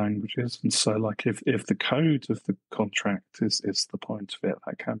other languages. And so, like, if the code of the contract is the point of it,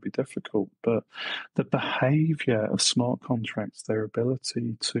 that can be difficult. But the behavior of smart contracts, their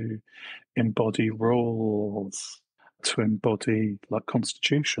ability to embody rules, to embody like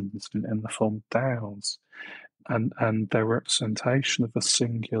constitutions in the form of DAOs, and their representation of a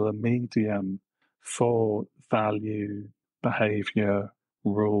singular medium for value, behavior,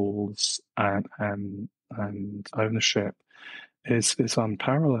 rules, and ownership is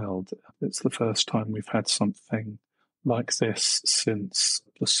unparalleled. It's the first time we've had something like this since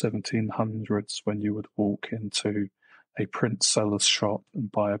the 1700s, when you would walk into a print seller's shop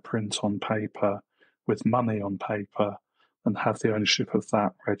and buy a print on paper with money on paper and have the ownership of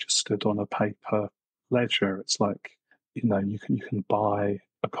that registered on a paper ledger. It's like, you can buy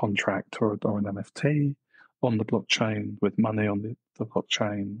a contract or an NFT on the blockchain with money on the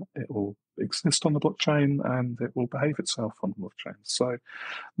blockchain. It will exist on the blockchain and it will behave itself on the blockchain. So,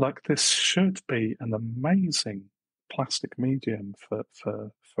 like, this should be an amazing plastic medium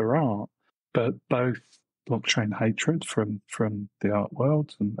for art, but both blockchain hatred from the art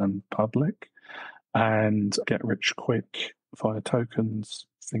world and public, and get rich quick via tokens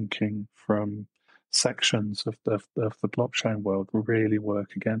thinking from sections of the blockchain world really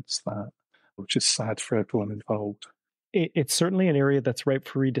work against that, which is sad for everyone involved. It's certainly an area that's ripe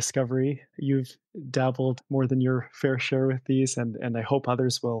for rediscovery. You've dabbled more than your fair share with these, and I hope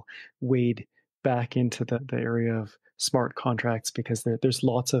others will wade back into the area of smart contracts, because there's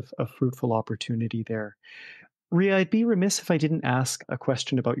lots of fruitful opportunity there. Rhea, I'd be remiss if I didn't ask a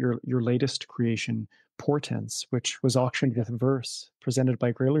question about your latest creation, Portents, which was auctioned with Verse, presented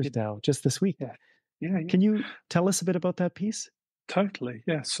by Grailer's DAO just this week. Yeah. Can you tell us a bit about that piece? Totally,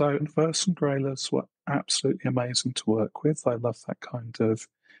 yeah. So Verse and Grailers were absolutely amazing to work with. I love that kind of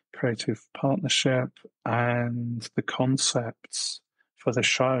creative partnership, and the concepts for the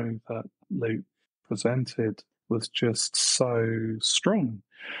show that Luke presented was just so strong,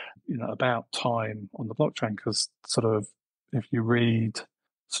 about time on the blockchain, because sort of if you read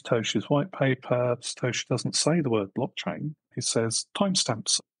Satoshi's white paper, Satoshi doesn't say the word blockchain, he says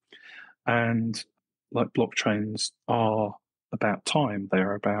timestamps. And like, blockchains are about time.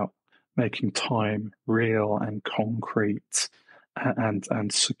 They're about making time real and concrete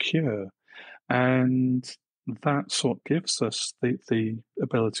and secure. And that's what gives us the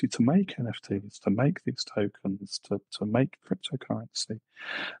ability to make NFTs, to make these tokens, to make cryptocurrency.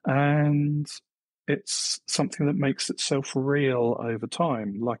 And it's something that makes itself real over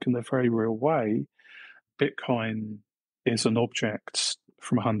time. Like, in a very real way, Bitcoin is an object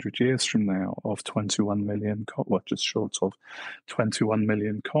from 100 years from now of 21 million, just short of 21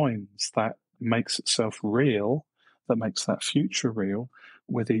 million coins, that makes itself real, that makes that future real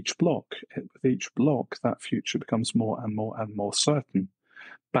with each block. With each block, that future becomes more and more and more certain,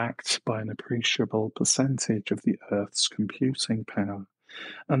 backed by an appreciable percentage of the Earth's computing power.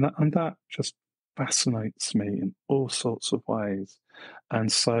 And that just fascinates me in all sorts of ways.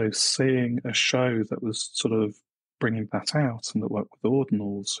 And so seeing a show that was sort of bringing that out, and that worked with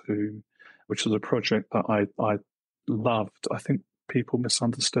Ordinals, which was a project that I loved. I think people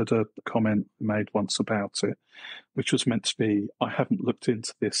misunderstood a comment made once about it, which was meant to be, I haven't looked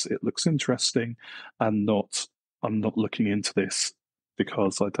into this, it looks interesting, and I'm not looking into this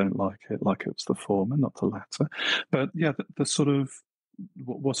because I don't like it was the former, not the latter. But yeah, the sort of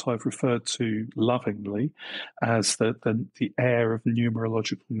what I've referred to lovingly as the air of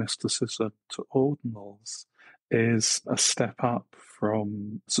numerological mysticism to Ordinals is a step up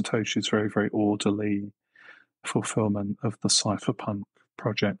from Satoshi's very, very orderly fulfillment of the cypherpunk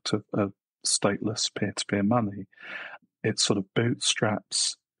project of stateless peer-to-peer money, it sort of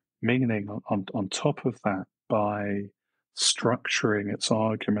bootstraps meaning on top of that by structuring its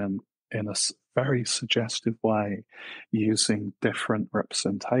argument in a very suggestive way, using different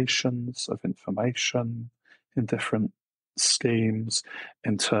representations of information in different schemes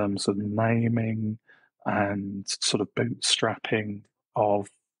in terms of naming and sort of bootstrapping of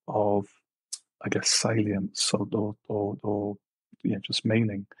I guess salience or just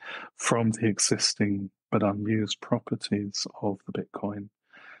meaning from the existing but unused properties of the Bitcoin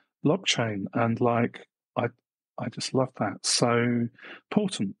blockchain. And I just love that. So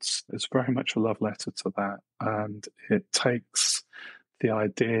Portents is very much a love letter to that, and it takes the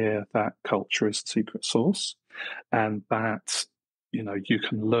idea that culture is a secret source, and that you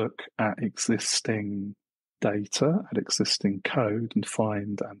can look at existing data, at existing code, and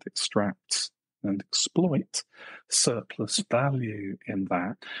find and extract and exploit surplus value in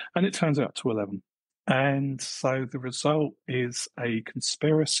that. And it turns out to 11. And so the result is a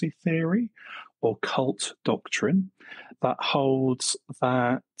conspiracy theory or cult doctrine that holds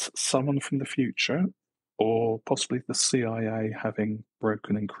that someone from the future, or possibly the CIA having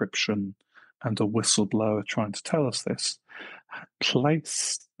broken encryption and a whistleblower trying to tell us this,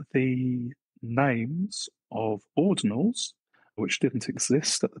 placed the names of ordinals, which didn't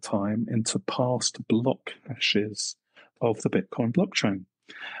exist at the time, into past block hashes of the Bitcoin blockchain.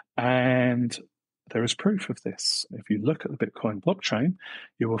 And there is proof of this. If you look at the Bitcoin blockchain,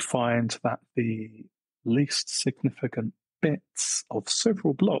 you will find that the least significant bits of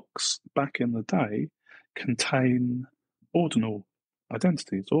several blocks back in the day contain ordinal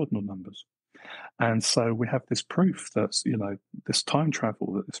identities, ordinal numbers. And so we have this proof that, this time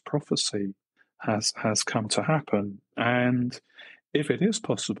travel, that this prophecy has come to happen. And if it is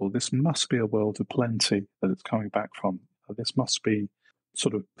possible, this must be a world of plenty that it's coming back from. This must be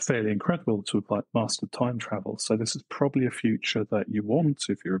sort of fairly incredible to have mastered time travel. So this is probably a future that you want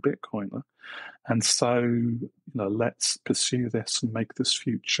if you're a Bitcoiner. And so, let's pursue this and make this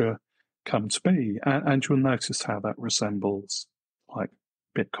future come to be. And you'll notice how that resembles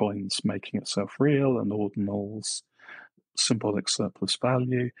Bitcoin's making itself real and ordinals symbolic surplus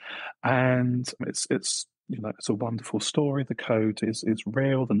value. And it's a wonderful story. The code is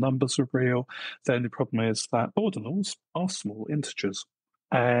real. The numbers are real. The only problem is that ordinals are small integers.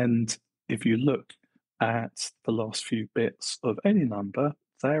 And if you look at the last few bits of any number,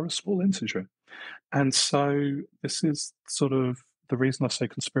 they're a small integer. And so this is sort of the reason I say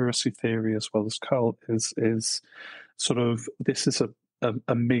conspiracy theory as well as cult is sort of, this is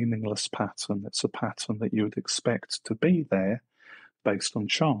a meaningless pattern. It's a pattern that you would expect to be there based on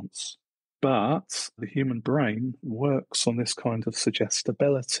chance. But the human brain works on this kind of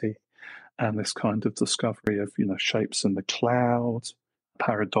suggestibility and this kind of discovery of, shapes in the cloud,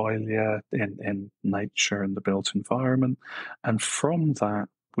 pareidolia in nature and the built environment. And from that,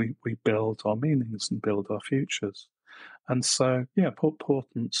 we build our meanings and build our futures. And so,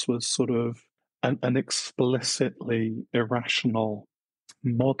 Portents was sort of an explicitly irrational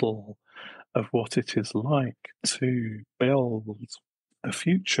model of what it is like to build a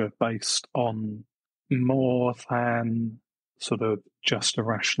future based on more than sort of just a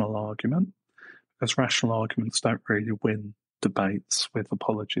rational argument, because rational arguments don't really win debates, with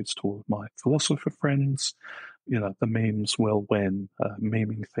apologies to all of my philosopher friends. The memes will win.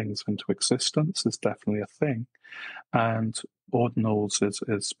 Memeing things into existence is definitely a thing. And Ordinals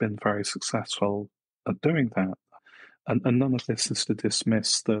has been very successful at doing that. And none of this is to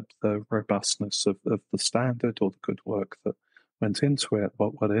dismiss the robustness of the standard or the good work that went into it.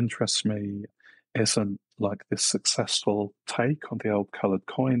 What interests me isn't this successful take on the old coloured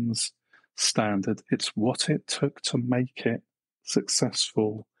coins standard. It's what it took to make it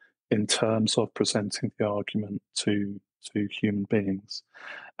successful in terms of presenting the argument to human beings.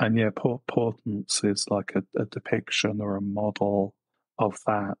 And Portents is like a depiction or a model of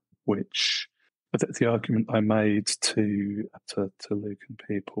that, which the argument I made to Luke and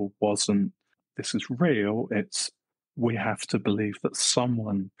people wasn't this is real, it's we have to believe that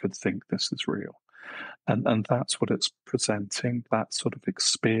someone could think this is real. And that's what it's presenting, that sort of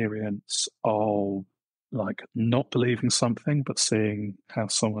experience of not believing something, but seeing how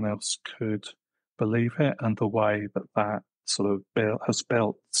someone else could believe it, and the way that sort of has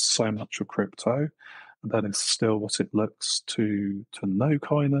built so much of crypto. And that is still what it looks to no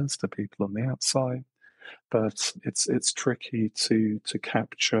coiners, to people on the outside. But it's tricky to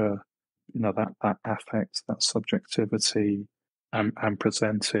capture, that affect, that subjectivity, and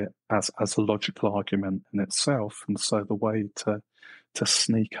present it as a logical argument in itself. And so the way to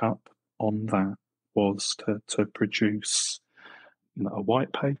sneak up on that was to produce a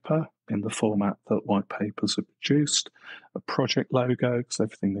white paper in the format that white papers are produced, a project logo, because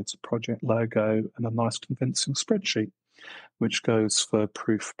everything needs a project logo, and a nice convincing spreadsheet, which goes for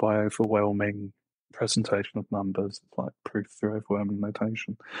proof by overwhelming presentation of numbers, like proof through overwhelming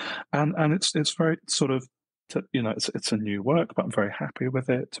notation. And it's very sort of, it's a new work, but I'm very happy with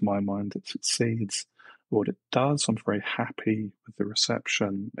it. To my mind, it succeeds what it does. I'm very happy with the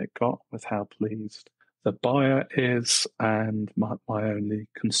reception it got, with how pleased the buyer is, and my only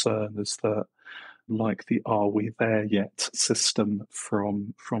concern is that, like the "Are we there yet" system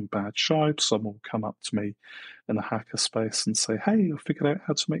from Bad Shibe, someone will come up to me in a hackerspace and say, "Hey, I figured out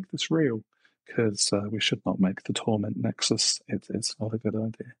how to make this real," because we should not make the Torment Nexus. It's not a good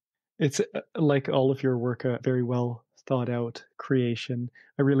idea. It's like all of your work, a very well thought out creation.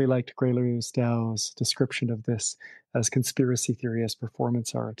 I really liked Grayler Dow's description of this as conspiracy theory as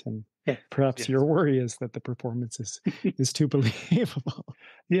performance art, and perhaps your worry is that the performance is too believable.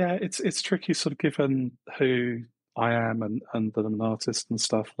 Yeah, it's tricky, sort of given who I am and that I'm an artist and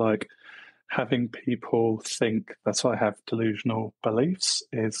stuff. Like, having people think that I have delusional beliefs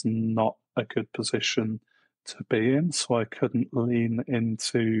is not a good position to be in. So I couldn't lean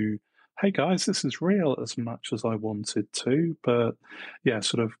into, "Hey guys, this is real," as much as I wanted to. But yeah,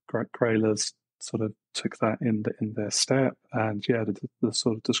 sort of Grayler's sort of took that in their step, and yeah, the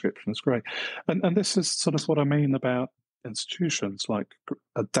sort of description is great. And this is sort of what I mean about institutions. Like,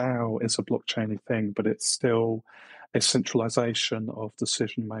 a DAO is a blockchainy thing, but it's still a centralization of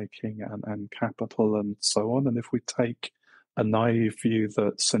decision making and capital and so on. And if we take a naive view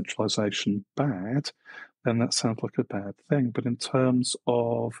that centralization bad, then that sounds like a bad thing. But in terms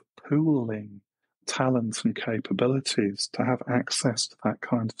of pooling talent and capabilities, to have access to that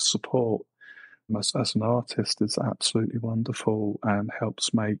kind of support as an artist is absolutely wonderful and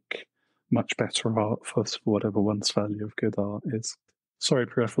helps make much better art for whatever one's value of good art is. Sorry,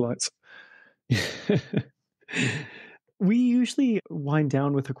 Preophilites. We usually wind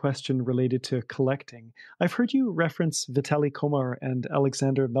down with a question related to collecting. I've heard you reference Vitaly Komar and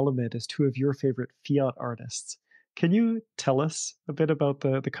Alexander Melamid as two of your favorite fiat artists. Can you tell us a bit about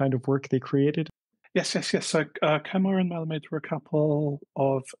the kind of work they created? Yes. So Komar and Melamid were a couple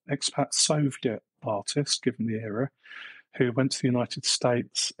of expat Soviet artists, given the era, who went to the United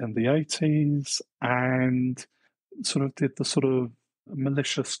States in the 80s and sort of did the sort of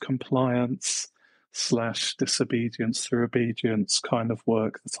malicious compliance / disobedience through obedience kind of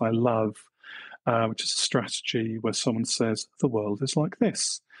work that I love, which is a strategy where someone says, "The world is like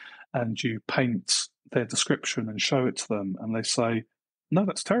this," and you paint their description and show it to them, and they say, "No,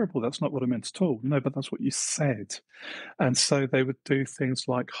 that's terrible. That's not what I meant at all." "No, but that's what you said." And so they would do things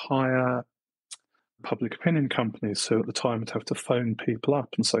like hire public opinion companies who at the time would have to phone people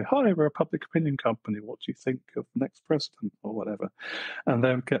up and say, "Hi, we're a public opinion company. What do you think of the next president?" or whatever. And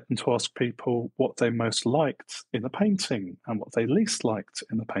they would get them to ask people what they most liked in a painting and what they least liked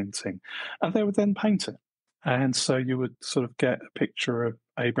in a painting. And they would then paint it. And so you would sort of get a picture of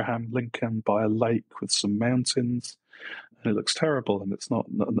Abraham Lincoln by a lake with some mountains, and it looks terrible. And it's not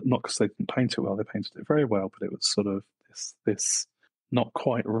because they didn't paint it well; they painted it very well. But it was sort of this not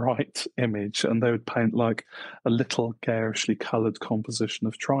quite right image, and they would paint like a little garishly coloured composition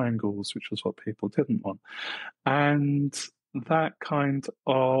of triangles, which was what people didn't want. And that kind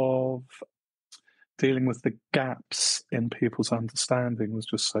of dealing with the gaps in people's understanding was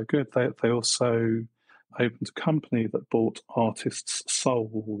just so good. They also opened a company that bought artists'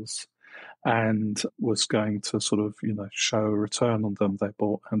 souls and was going to sort of, show a return on them. They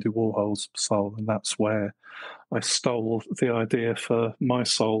bought Andy Warhol's soul, and that's where I stole the idea for my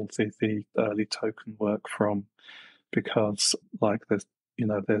soul, the early token work from, because like there's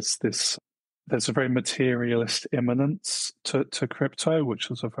a very materialist immanence to crypto, which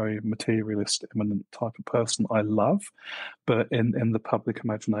is a very materialist immanent type of person I love. But in the public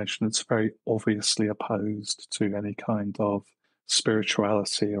imagination, it's very obviously opposed to any kind of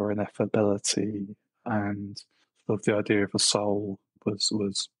spirituality or ineffability. And sort of the idea of a soul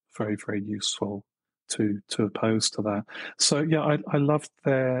was very, very useful to oppose to that. So yeah, I loved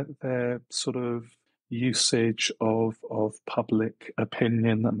their sort of usage of public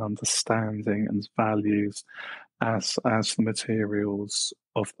opinion and understanding and values as the materials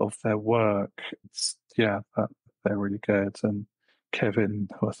of their work. They're really good. And Kevin,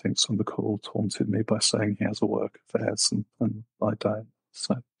 who I think's on the call, taunted me by saying he has a work of theirs and I don't.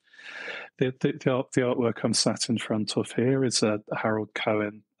 So the artwork I'm sat in front of here is a Harold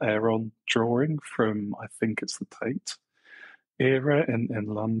Cohen Aeron drawing from, I think it's the Tate era in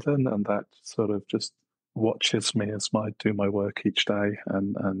London, and that sort of just watches me as I do my work each day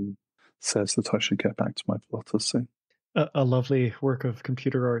and says that I should get back to my plotter soon. A lovely work of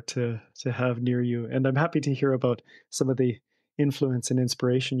computer art to have near you. And I'm happy to hear about some of the influence and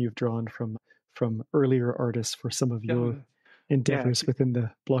inspiration you've drawn from earlier artists for some of your endeavors within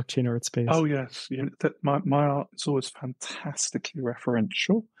the blockchain art space. Oh yes, that my art is always fantastically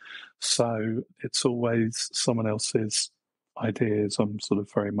referential, so it's always someone else's ideas. I'm sort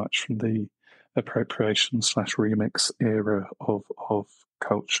of very much from the appropriation / remix era of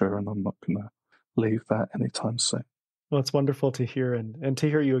culture, and I'm not going to leave that anytime soon. Well, it's wonderful to hear, and to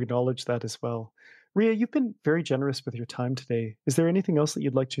hear you acknowledge that as well. Rhea, you've been very generous with your time today. Is there anything else that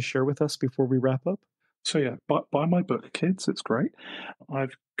you'd like to share with us before we wrap up? So yeah, buy my book, kids. It's great.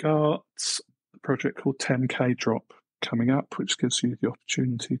 I've got a project called 10K Drop coming up, which gives you the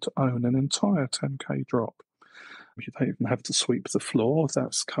opportunity to own an entire 10K drop. You don't even have to sweep the floor.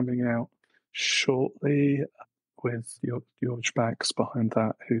 That's coming out shortly, with George Bax behind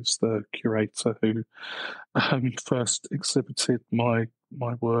that, who's the curator who first exhibited my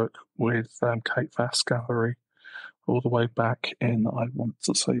work with Kate Vass Gallery all the way back in, I want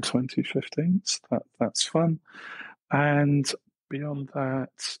to say, 2015. So that's fun. And beyond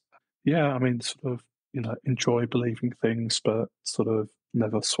that, yeah, I mean, sort of, enjoy believing things, but sort of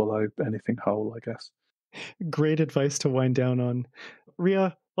never swallow anything whole, I guess. Great advice to wind down on.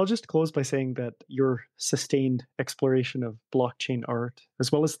 Rhea, I'll just close by saying that your sustained exploration of blockchain art,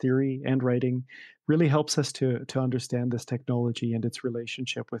 as well as theory and writing, really helps us to understand this technology and its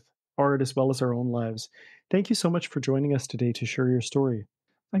relationship with art as well as our own lives. Thank you so much for joining us today to share your story.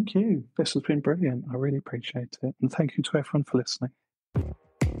 Thank you. This has been brilliant. I really appreciate it. And thank you to everyone for listening.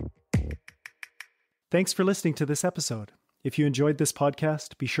 Thanks for listening to this episode. If you enjoyed this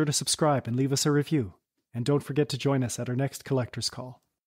podcast, be sure to subscribe and leave us a review. And don't forget to join us at our next Collector's Call.